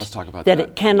treatment. Let's talk about that.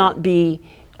 It cannot be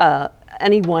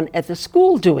anyone at the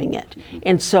school doing it.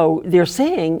 And so they're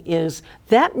saying is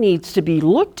that needs to be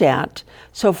looked at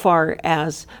so far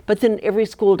as, but then every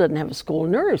school doesn't have a school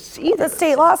nurse either. The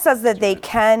state law says that they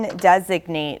can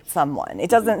designate someone. It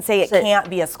doesn't say it can't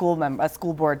be a school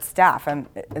board staff.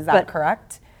 Is that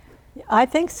correct? I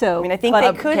think so. I mean, I think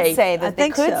they could say that. They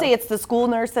could say it's the school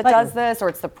nurse that does this, or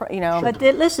it's the, But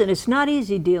listen, it's not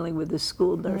easy dealing with the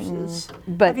school nurses.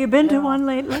 But have you been to one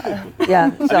lately? Yeah.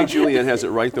 I think Julianne has it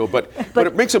right, though. But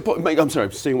it makes a point. I'm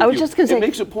sorry, staying with you. I was just going to say, it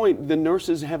makes a point. The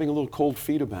nurses having a little cold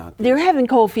feet about this. They're having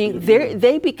cold feet.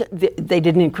 They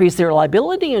didn't increase their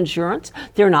liability insurance.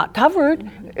 They're not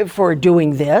covered for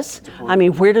doing this. I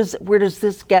mean, where does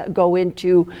this go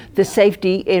into the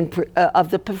safety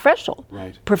of the profession?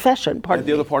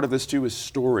 The other part of this too is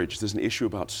storage. There's an issue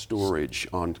about storage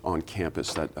on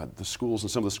campus that the schools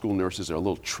and some of the school nurses are a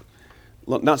little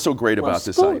not so great about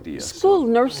this idea. School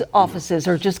nurse offices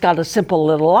are just got a simple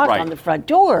little lock on the front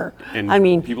door. And I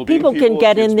mean, people can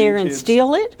get in there and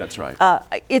steal it. That's right.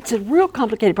 It's a real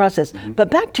complicated process. But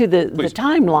back to the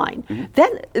timeline,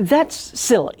 that's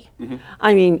silly.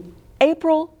 I mean,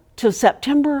 April to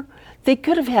September,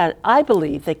 I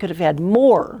believe they could have had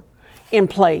more in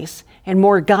place and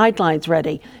more guidelines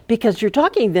ready, because you're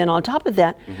talking then on top of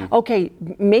that, okay,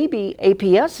 maybe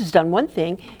APS has done one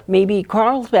thing, maybe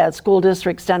Carlsbad School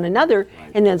District's done another,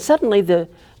 and then suddenly the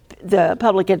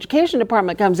public education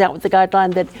department comes out with the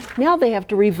guideline that now they have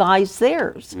to revise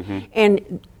theirs.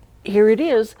 And here it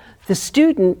is, the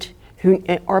student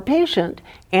or patient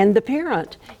and the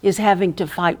parent is having to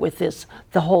fight with this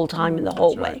the whole time and the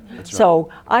whole way.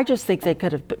 So I just think they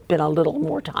could have been a little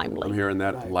more timely. I'm hearing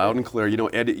that loud and clear.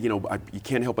 Ed, you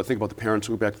can't help but think about the parents.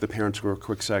 We'll go back to the parents for a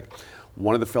quick sec.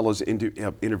 One of the fellows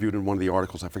interviewed in one of the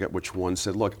articles, I forget which one,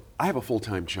 said, look, I have a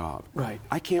full-time job.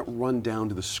 I can't run down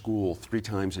to the school 3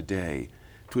 times a day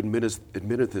to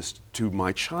admit this to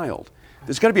my child.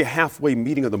 There's got to be a halfway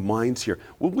meeting of the minds here.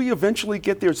 Will we eventually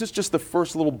get there? Is this just the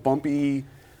first little bumpy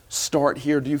start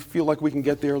here? Do you feel like we can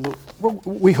get there? Well,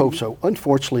 we hope so.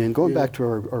 Unfortunately, and going back to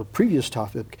our previous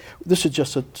topic, this is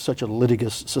just such a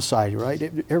litigious society, right?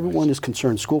 Everyone is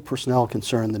concerned. School personnel are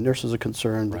concerned. The nurses are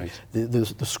concerned.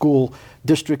 The school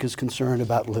district is concerned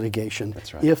about litigation.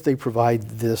 If they provide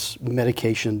this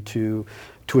medication to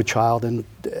a child and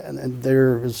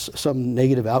there is some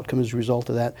negative outcome as a result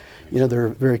of that, they're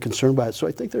very concerned by it. So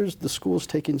I think there's the schools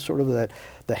taking sort of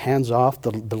the hands off,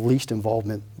 the least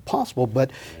involvement possible,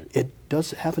 but it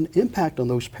does have an impact on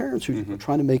those parents who are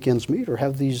trying to make ends meet or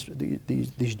have these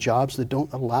jobs that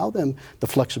don't allow them the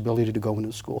flexibility to go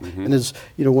into school. And as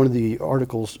one of the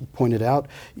articles pointed out,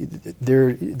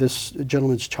 this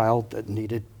gentleman's child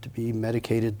needed to be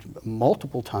medicated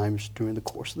multiple times during the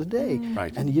course of the day.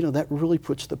 Right. And that really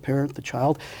puts the parent, the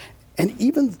child, and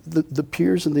even the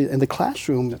peers in the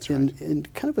classroom in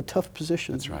kind of a tough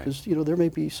position. That's right. Because there may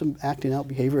be some acting out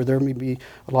behavior, there may be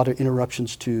a lot of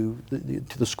interruptions to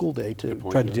the school day to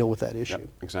try to deal with that issue. Yep,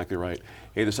 exactly right.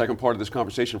 Hey, the second part of this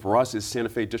conversation for us is Santa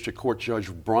Fe District Court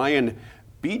Judge Brian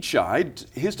Beachide.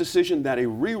 His decision that a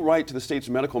rewrite to the state's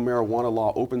medical marijuana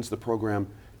law opens the program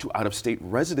to out-of-state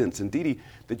residents. Indeed,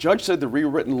 the judge said the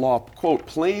rewritten law, quote,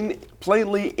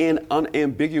 plainly and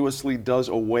unambiguously does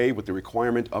away with the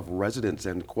requirement of residence,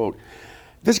 end quote.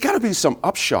 There's got to be some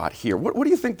upshot here. What do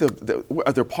you think?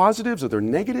 Are there positives? Are there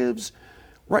negatives?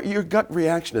 Right, your gut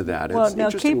reaction to that. It's an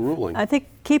interesting ruling. I think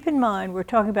keep in mind we're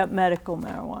talking about medical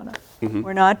marijuana.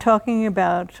 We're not talking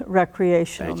about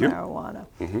recreational marijuana.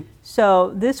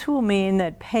 So this will mean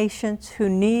that patients who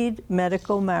need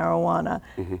medical marijuana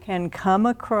can come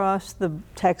across the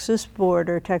Texas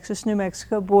border, Texas-New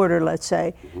Mexico border, let's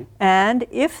say, and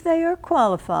if they are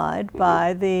qualified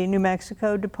by the New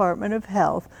Mexico Department of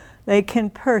Health, they can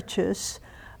purchase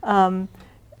a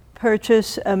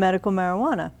medical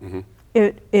marijuana.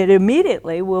 It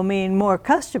immediately will mean more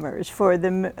customers for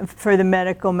the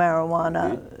medical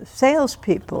marijuana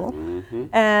salespeople,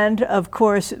 and of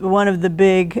course, one of the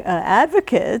big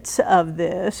advocates of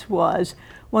this was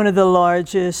one of the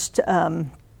largest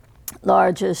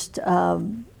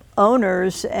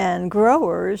owners and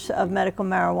growers of medical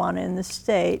marijuana in the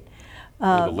state.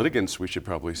 One of the litigants, we should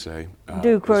probably say.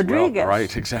 Duke Rodriguez. Well.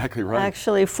 Right, exactly right.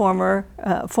 Actually, former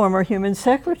Human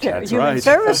Secretary, That's Human right.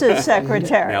 Services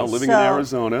Secretary. Now living in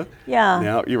Arizona. Yeah.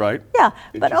 Now, you're right. Yeah,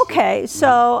 but okay,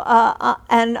 so,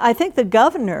 and I think the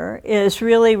governor is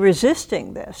really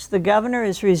resisting this. The governor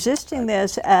is resisting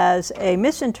this as a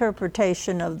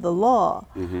misinterpretation of the law.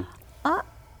 I'm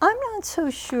not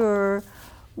so sure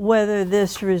whether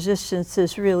this resistance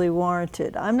is really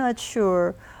warranted. I'm not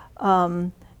sure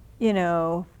what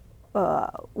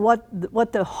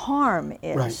the harm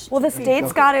is. Right. Well, the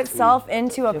state's got itself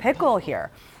into a pickle here.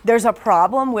 There's a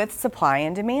problem with supply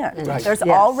and demand. Right. There's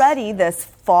already this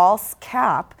false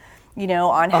cap,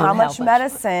 on how much much.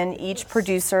 medicine each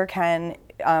producer can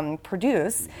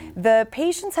produce. The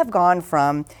patients have gone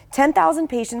from 10,000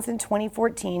 patients in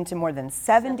 2014 to more than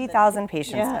 70,000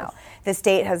 patients now. The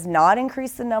state has not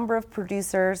increased the number of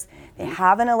producers. They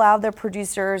haven't allowed their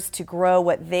producers to grow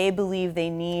what they believe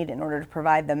they need in order to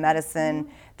provide the medicine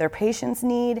their patients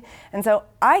need. And so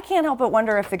I can't help but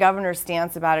wonder if the governor's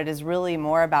stance about it is really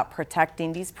more about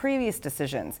protecting these previous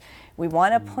decisions. We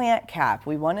want a plant cap.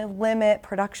 We want to limit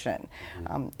production.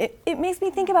 It makes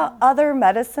me think about other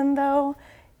medicine, though.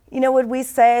 Would we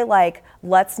say,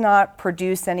 let's not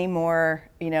produce any more,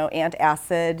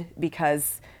 antacid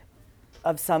because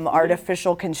of some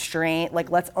artificial constraint?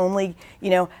 Let's only,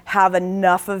 have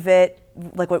enough of it,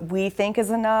 what we think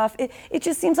is enough. It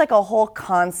just seems like a whole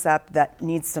concept that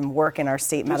needs some work in our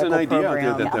state medical program. There's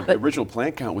an idea that the original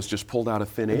plant count was just pulled out of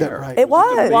thin air. Right. It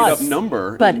was. It was a made-up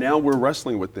number, But- and now we're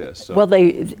wrestling with this. So. Well,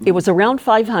 it was around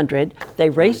 500. They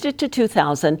raised it to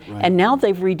 2,000, and now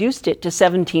they've reduced it to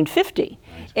 1,750.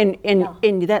 And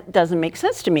that doesn't make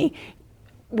sense to me.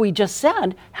 We just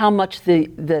said how much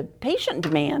the patient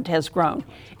demand has grown.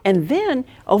 And then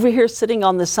over here sitting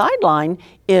on the sideline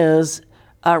is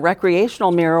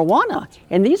recreational marijuana.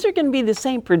 And these are going to be the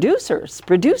same producers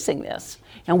producing this.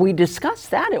 And we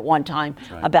discussed that at one time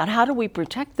about how do we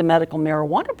protect the medical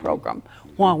marijuana program.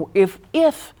 Well,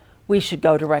 if we should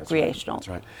go to recreational. That's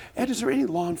right. Ed, is there any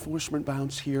law enforcement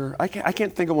bounce here? I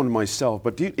can't think of one myself,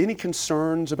 but any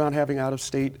concerns about having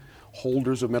out-of-state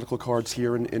holders of medical cards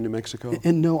here in New Mexico?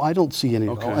 And no, I don't see any.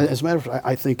 Okay. As a matter of fact,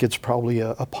 I think it's probably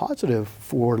a positive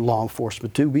for law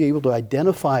enforcement to be able to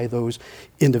identify those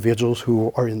individuals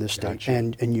who are in this state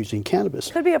and using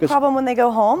cannabis. Could be a problem when they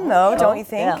go home, though, don't you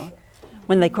think? Yeah.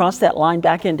 When they cross that line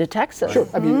back into Texas. Sure.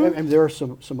 I mean, and there are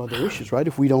some other issues, right?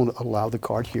 If we don't allow the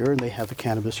card here and they have the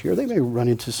cannabis here, they may run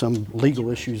into some legal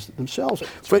issues themselves.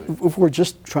 But if we're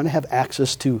just trying to have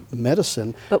access to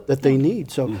medicine that they need,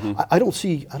 so I don't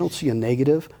see a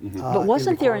negative. But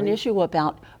wasn't there an issue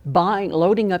about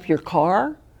loading up your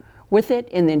car with it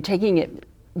and then taking it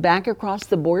back across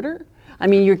the border? I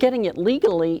mean, you're getting it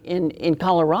legally in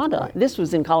Colorado. Right. This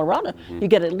was in Colorado. You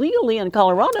get it legally in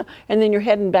Colorado, and then you're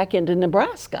heading back into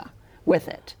Nebraska with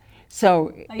it.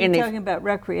 So, Are you talking about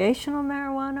recreational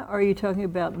marijuana, or are you talking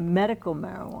about medical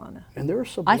marijuana? And there are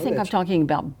some. I think I'm talking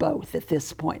about both at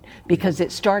this point, because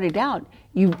it started out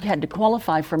you had to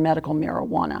qualify for medical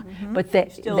marijuana, but they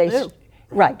Still do.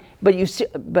 Right, but you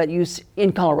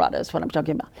in Colorado is what I'm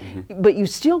talking about. But you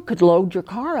still could load your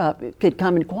car up, could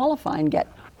come and qualify and get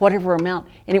whatever amount,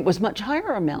 and it was much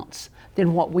higher amounts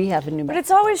than what we have in New Mexico. But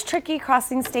it's always tricky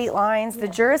crossing state lines. The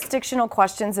jurisdictional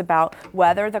questions about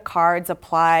whether the cards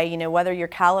apply, whether your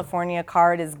California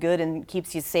card is good and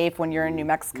keeps you safe when you're in New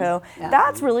Mexico,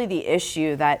 that's really the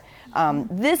issue that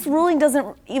this ruling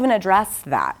doesn't even address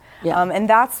that. And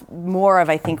that's more of,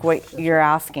 I think, what you're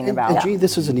asking about. And Gene,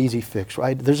 this is an easy fix,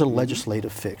 right? There's a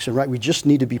legislative fix, and right, we just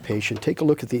need to be patient. Take a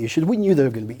look at the issues. We knew there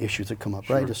were going to be issues that come up,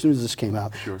 right? As soon as this came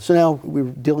out. So now we're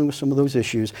dealing with some of those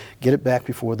issues. Get it back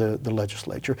before the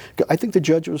legislature. I think the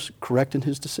judge was correct in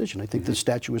his decision. I think the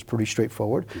statute was pretty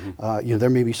straightforward. There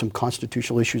may be some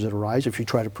constitutional issues that arise if you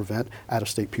try to prevent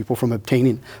out-of-state people from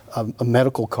obtaining a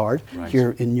medical card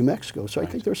here in New Mexico. So I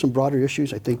think there are some broader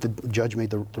issues. I think the judge made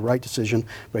the right decision,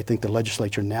 but I think the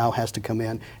legislature now has to come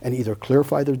in and either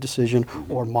clarify their decision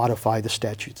or modify the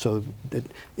statute so that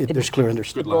there's clear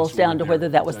understanding. It boils down to whether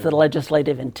that was the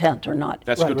legislative intent or not.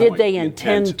 That's a good Did point. they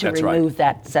intend to remove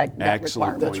that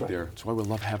Excellent requirement? point there. That's why we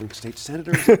love having state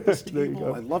senators at this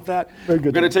table. I love that. We're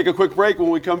going to take a quick break. When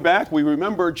we come back, we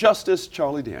remember Justice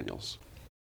Charlie Daniels.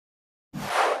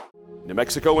 New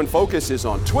Mexico in Focus is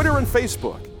on Twitter and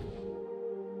Facebook.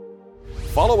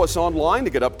 Follow us online to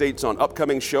get updates on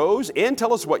upcoming shows and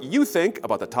tell us what you think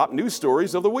about the top news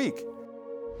stories of the week.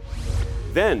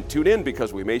 Then tune in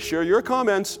because we may share your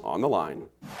comments on the line.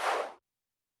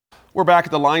 We're back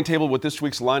at the line table with this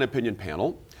week's Line Opinion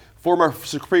panel. Former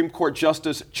Supreme Court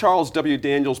Justice Charles W.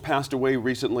 Daniels passed away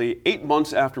recently, 8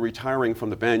 months after retiring from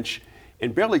the bench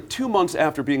and barely 2 months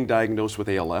after being diagnosed with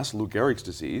ALS, Lou Gehrig's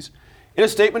disease. In a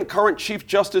statement, current Chief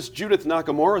Justice Judith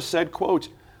Nakamura said, quote,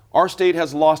 "Our state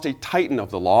has lost a titan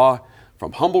of the law.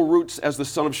 From humble roots as the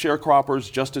son of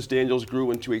sharecroppers, Justice Daniels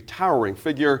grew into a towering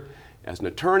figure as an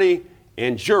attorney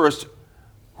and jurist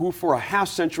who for a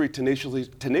half-century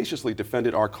tenaciously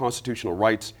defended our constitutional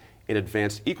rights and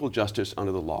advanced equal justice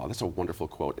under the law." That's a wonderful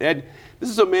quote. Ed, this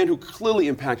is a man who clearly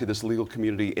impacted this legal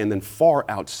community and then far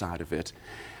outside of it.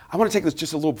 I want to take this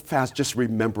just a little fast, just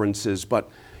remembrances, but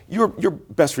your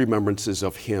best remembrances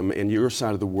of him and your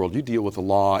side of the world. You deal with the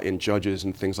law and judges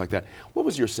and things like that. What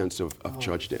was your sense of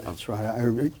Judge Daniels? That's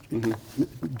right.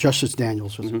 Justice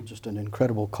Daniels was just an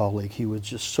incredible colleague. He was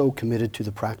just so committed to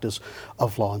the practice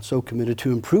of law and so committed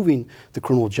to improving the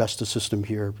criminal justice system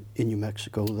here in New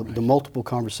Mexico. The multiple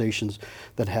conversations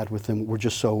that I had with him were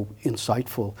just so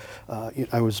insightful.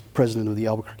 I was president of the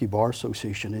Albuquerque Bar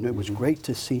Association, and it was great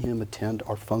to see him attend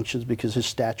our functions because his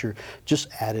stature just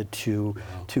added to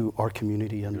our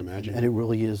community, and it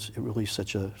really is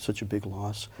such a big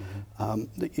loss.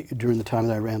 During the time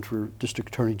that I ran for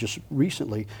district attorney just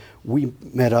recently, we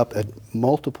met up at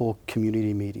multiple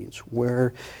community meetings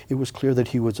where it was clear that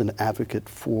he was an advocate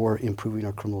for improving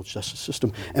our criminal justice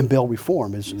system and bail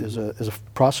reform. As a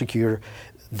prosecutor,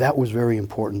 that was very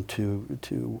important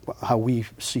to how we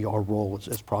see our role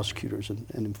as prosecutors and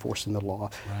enforcing the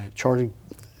law. Right. Charlie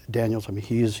Daniels, I mean,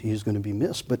 he is going to be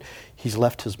missed, but he's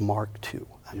left his mark too.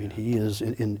 I mean, he is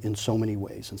in so many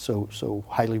ways and so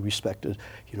highly respected,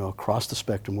 across the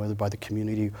spectrum, whether by the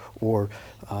community or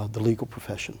the legal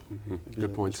profession.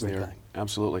 Good points there. Guy.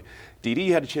 Absolutely. Dee Dee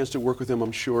had a chance to work with him,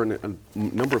 I'm sure, in a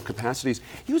number of capacities.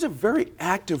 He was a very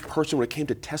active person when it came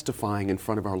to testifying in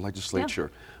front of our legislature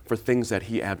for things that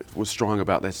he was strong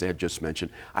about, as Ed just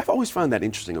mentioned. I've always found that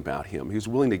interesting about him. He was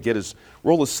willing to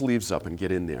roll his sleeves up and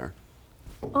get in there.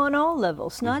 On all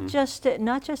levels, not just in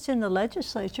the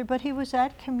legislature, but he was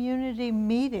at community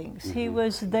meetings. He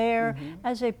was there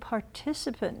as a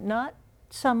participant, not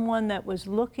someone that was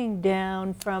looking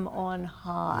down from on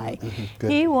high.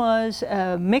 He was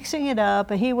mixing it up.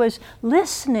 He was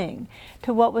listening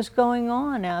to what was going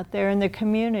on out there in the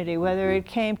community, whether it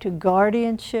came to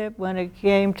guardianship, when it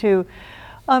came to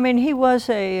he was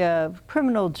a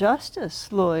criminal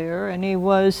justice lawyer, and he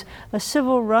was a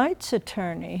civil rights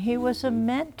attorney. He was a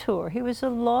mentor. He was a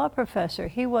law professor.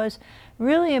 He was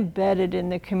really embedded in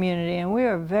the community, and we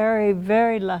are very,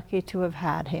 very lucky to have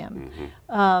had him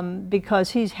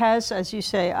because he has, as you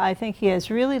say, I think he has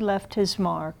really left his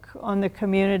mark on the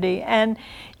community, and,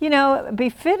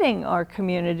 befitting our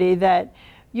community that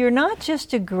you're not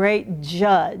just a great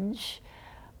judge,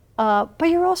 but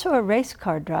you're also a race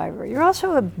car driver. You're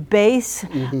also a bass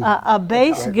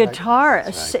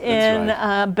guitarist in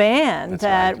a band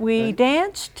that we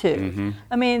dance to.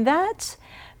 I mean, that's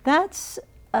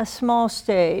a small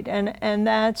state, and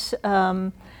that's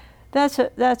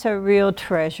that's a real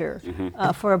treasure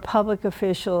for a public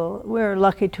official. We're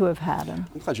lucky to have had him.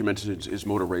 I'm glad you mentioned his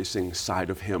motor racing side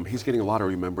of him. He's getting a lot of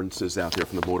remembrances out there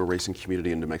from the motor racing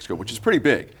community in New Mexico, which is pretty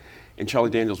big. And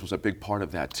Charlie Daniels was a big part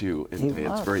of that too. And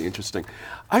it's very interesting.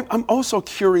 I'm also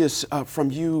curious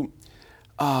from you,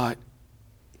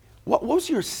 what was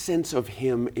your sense of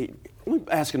him? Let me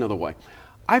ask another way.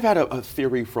 I've had a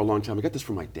theory for a long time. I got this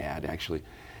from my dad, actually,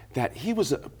 that he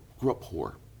grew up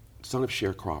poor, son of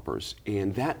sharecroppers,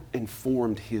 and that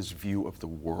informed his view of the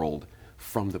world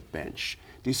from the bench.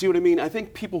 Do you see what I mean? I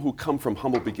think people who come from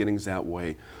humble beginnings that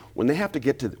way, when they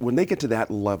get to that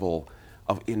level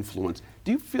of influence,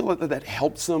 do you feel that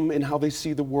helps them in how they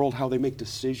see the world, how they make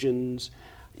decisions?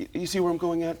 You see where I'm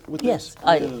going at with this?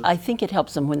 Yes, I think it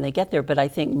helps them when they get there, but I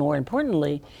think more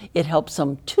importantly, it helps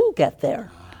them to get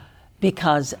there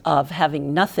because of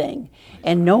having nothing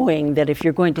and knowing that if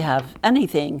you're going to have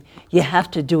anything, you have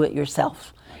to do it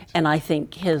yourself. And I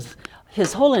think his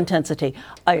whole intensity,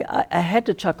 I had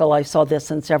to chuckle. I saw this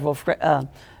in several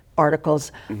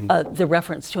articles, the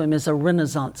reference to him as a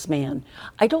Renaissance man.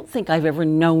 I don't think I've ever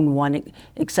known one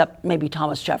except maybe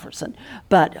Thomas Jefferson.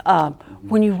 But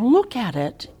when you look at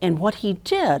it and what he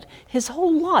did, his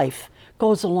whole life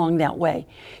goes along that way.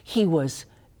 He was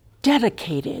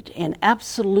dedicated and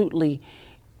absolutely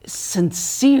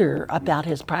sincere about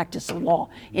his practice of law,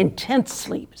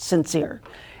 intensely sincere.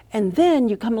 And then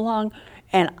you come along,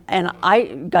 and I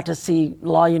got to see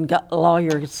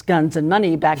Lawyers, Guns, and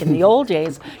Money back in the old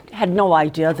days. Had no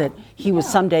idea that he was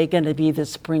someday going to be the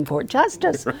Supreme Court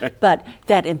Justice. Right. But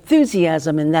that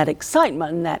enthusiasm and that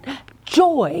excitement and that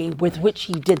joy with which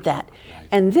he did that. Right.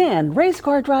 And then race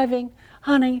car driving,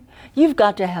 honey, you've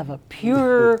got to have a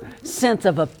pure sense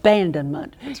of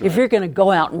abandonment if you're going to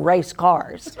go out and race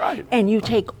cars. That's right. And you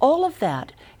take all of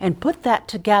that and put that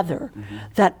together,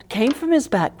 that came from his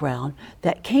background,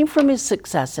 that came from his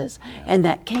successes, and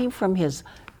that came from his,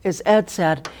 as Ed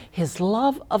said, his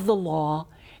love of the law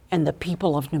and the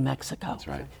people of New Mexico.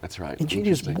 That's right. And Gene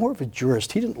is more of a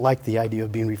jurist. He didn't like the idea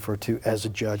of being referred to as a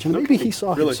judge. And maybe he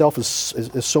saw himself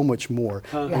as so much more.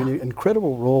 An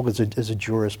incredible role as a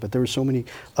jurist, but there were so many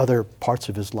other parts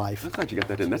of his life. I'm glad you got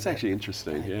that in. That's actually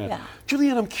interesting, yeah.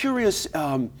 Julianne, I'm curious,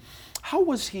 how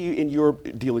was he in your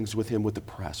dealings with him with the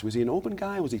press? Was he an open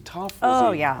guy? Was he tough?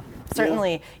 Certainly.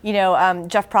 Yeah. You know,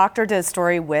 Jeff Proctor did a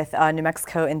story with New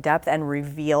Mexico In Depth and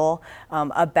Reveal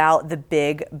about the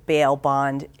big bail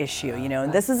bond issue. You know,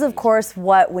 and this is, of course,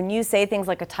 when you say things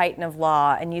like a titan of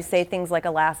law and you say things like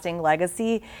a lasting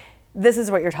legacy, this is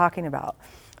what you're talking about.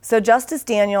 So Justice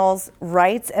Daniels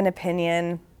writes an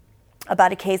opinion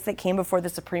about a case that came before the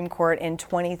Supreme Court in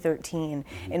 2013,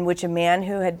 in which a man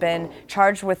who had been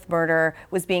charged with murder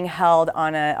was being held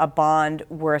on a bond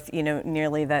worth,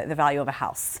 nearly the value of a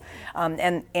house.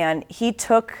 And he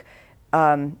took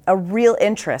a real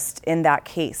interest in that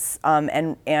case.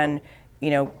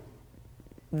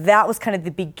 That was kind of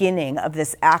the beginning of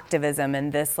this activism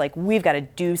and this, we've got to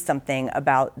do something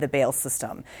about the bail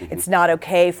system. It's not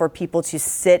okay for people to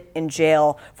sit in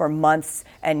jail for months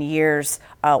and years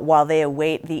while they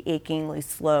await the achingly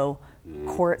slow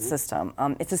court system.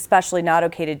 It's especially not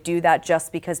okay to do that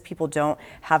just because people don't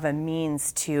have a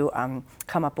means to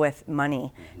come up with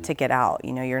money to get out.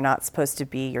 You're not supposed to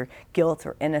be, your guilt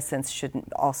or innocence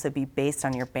shouldn't also be based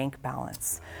on your bank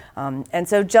balance. And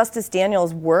so Justice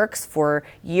Daniels works for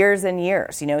years and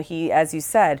years. He, as you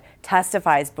said,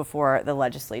 testifies before the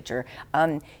legislature.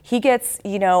 He gets,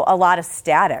 a lot of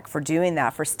static for doing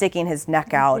that, for sticking his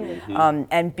neck out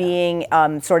and being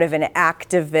sort of an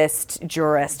activist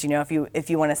jurist, if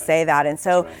you want to say that. And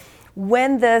so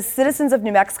when the citizens of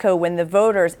New Mexico, when the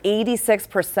voters,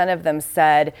 86% of them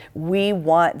said, we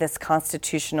want this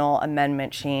constitutional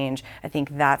amendment change, I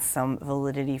think that's some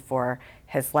validity for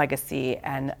his legacy,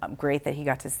 and great that he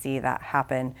got to see that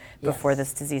happen before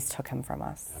this disease took him from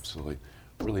us. Absolutely.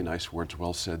 Really nice words,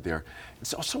 well said there.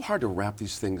 It's so hard to wrap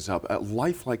these things up. A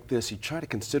life like this, you try to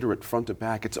consider it front to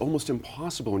back. It's almost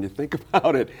impossible when you think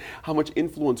about it, how much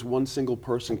influence one single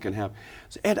person can have.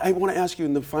 So Ed, I want to ask you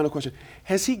in the final question,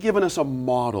 has he given us a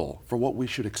model for what we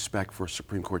should expect for a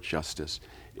Supreme Court justice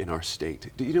in our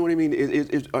state? Do you know what I mean?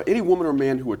 Is any woman or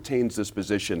man who attains this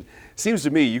position, seems to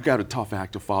me you've got a tough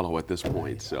act to follow at this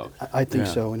point. So I think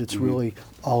so, and it's really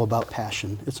all about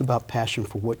passion. It's about passion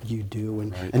for what you do,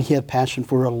 and he had passion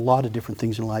for a lot of different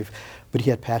things in life, but he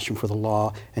had passion for the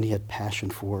law, and he had passion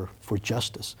for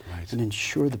justice, and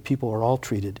ensure that people are all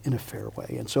treated in a fair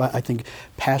way. And so I think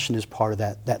passion is part of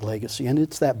that legacy, and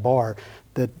it's that bar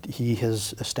that he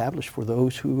has established for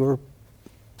those who are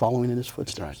following in his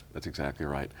footsteps. That's right. That's exactly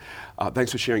right.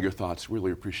 Thanks for sharing your thoughts.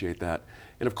 Really appreciate that.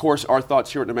 And of course, our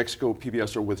thoughts here at New Mexico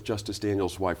PBS are with Justice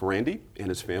Daniel's wife, Randy, and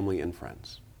his family and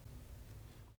friends.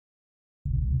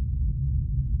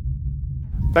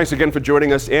 Thanks again for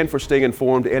joining us and for staying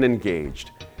informed and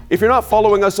engaged. If you're not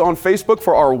following us on Facebook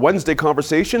for our Wednesday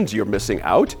conversations, you're missing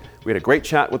out. We had a great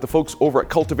chat with the folks over at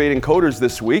Cultivating Coders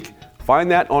this week.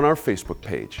 Find that on our Facebook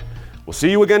page. We'll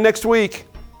see you again next week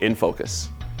in Focus.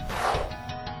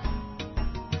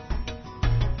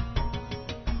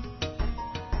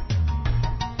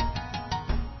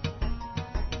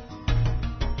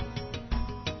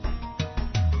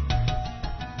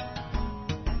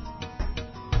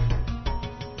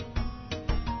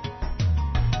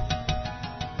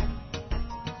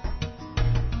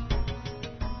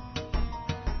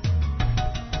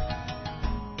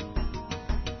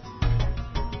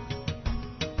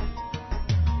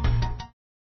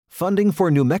 Funding for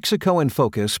New Mexico in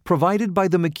Focus provided by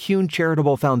the McCune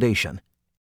Charitable Foundation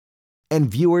and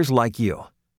viewers like you.